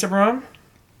 Thanks, everyone.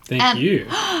 Thank you.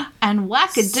 And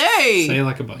wackadoo. Say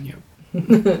like a bunyip.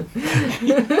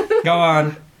 Go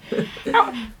on.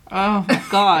 Oh,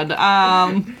 God.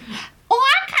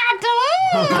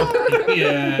 Wackadoo.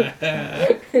 Yeah.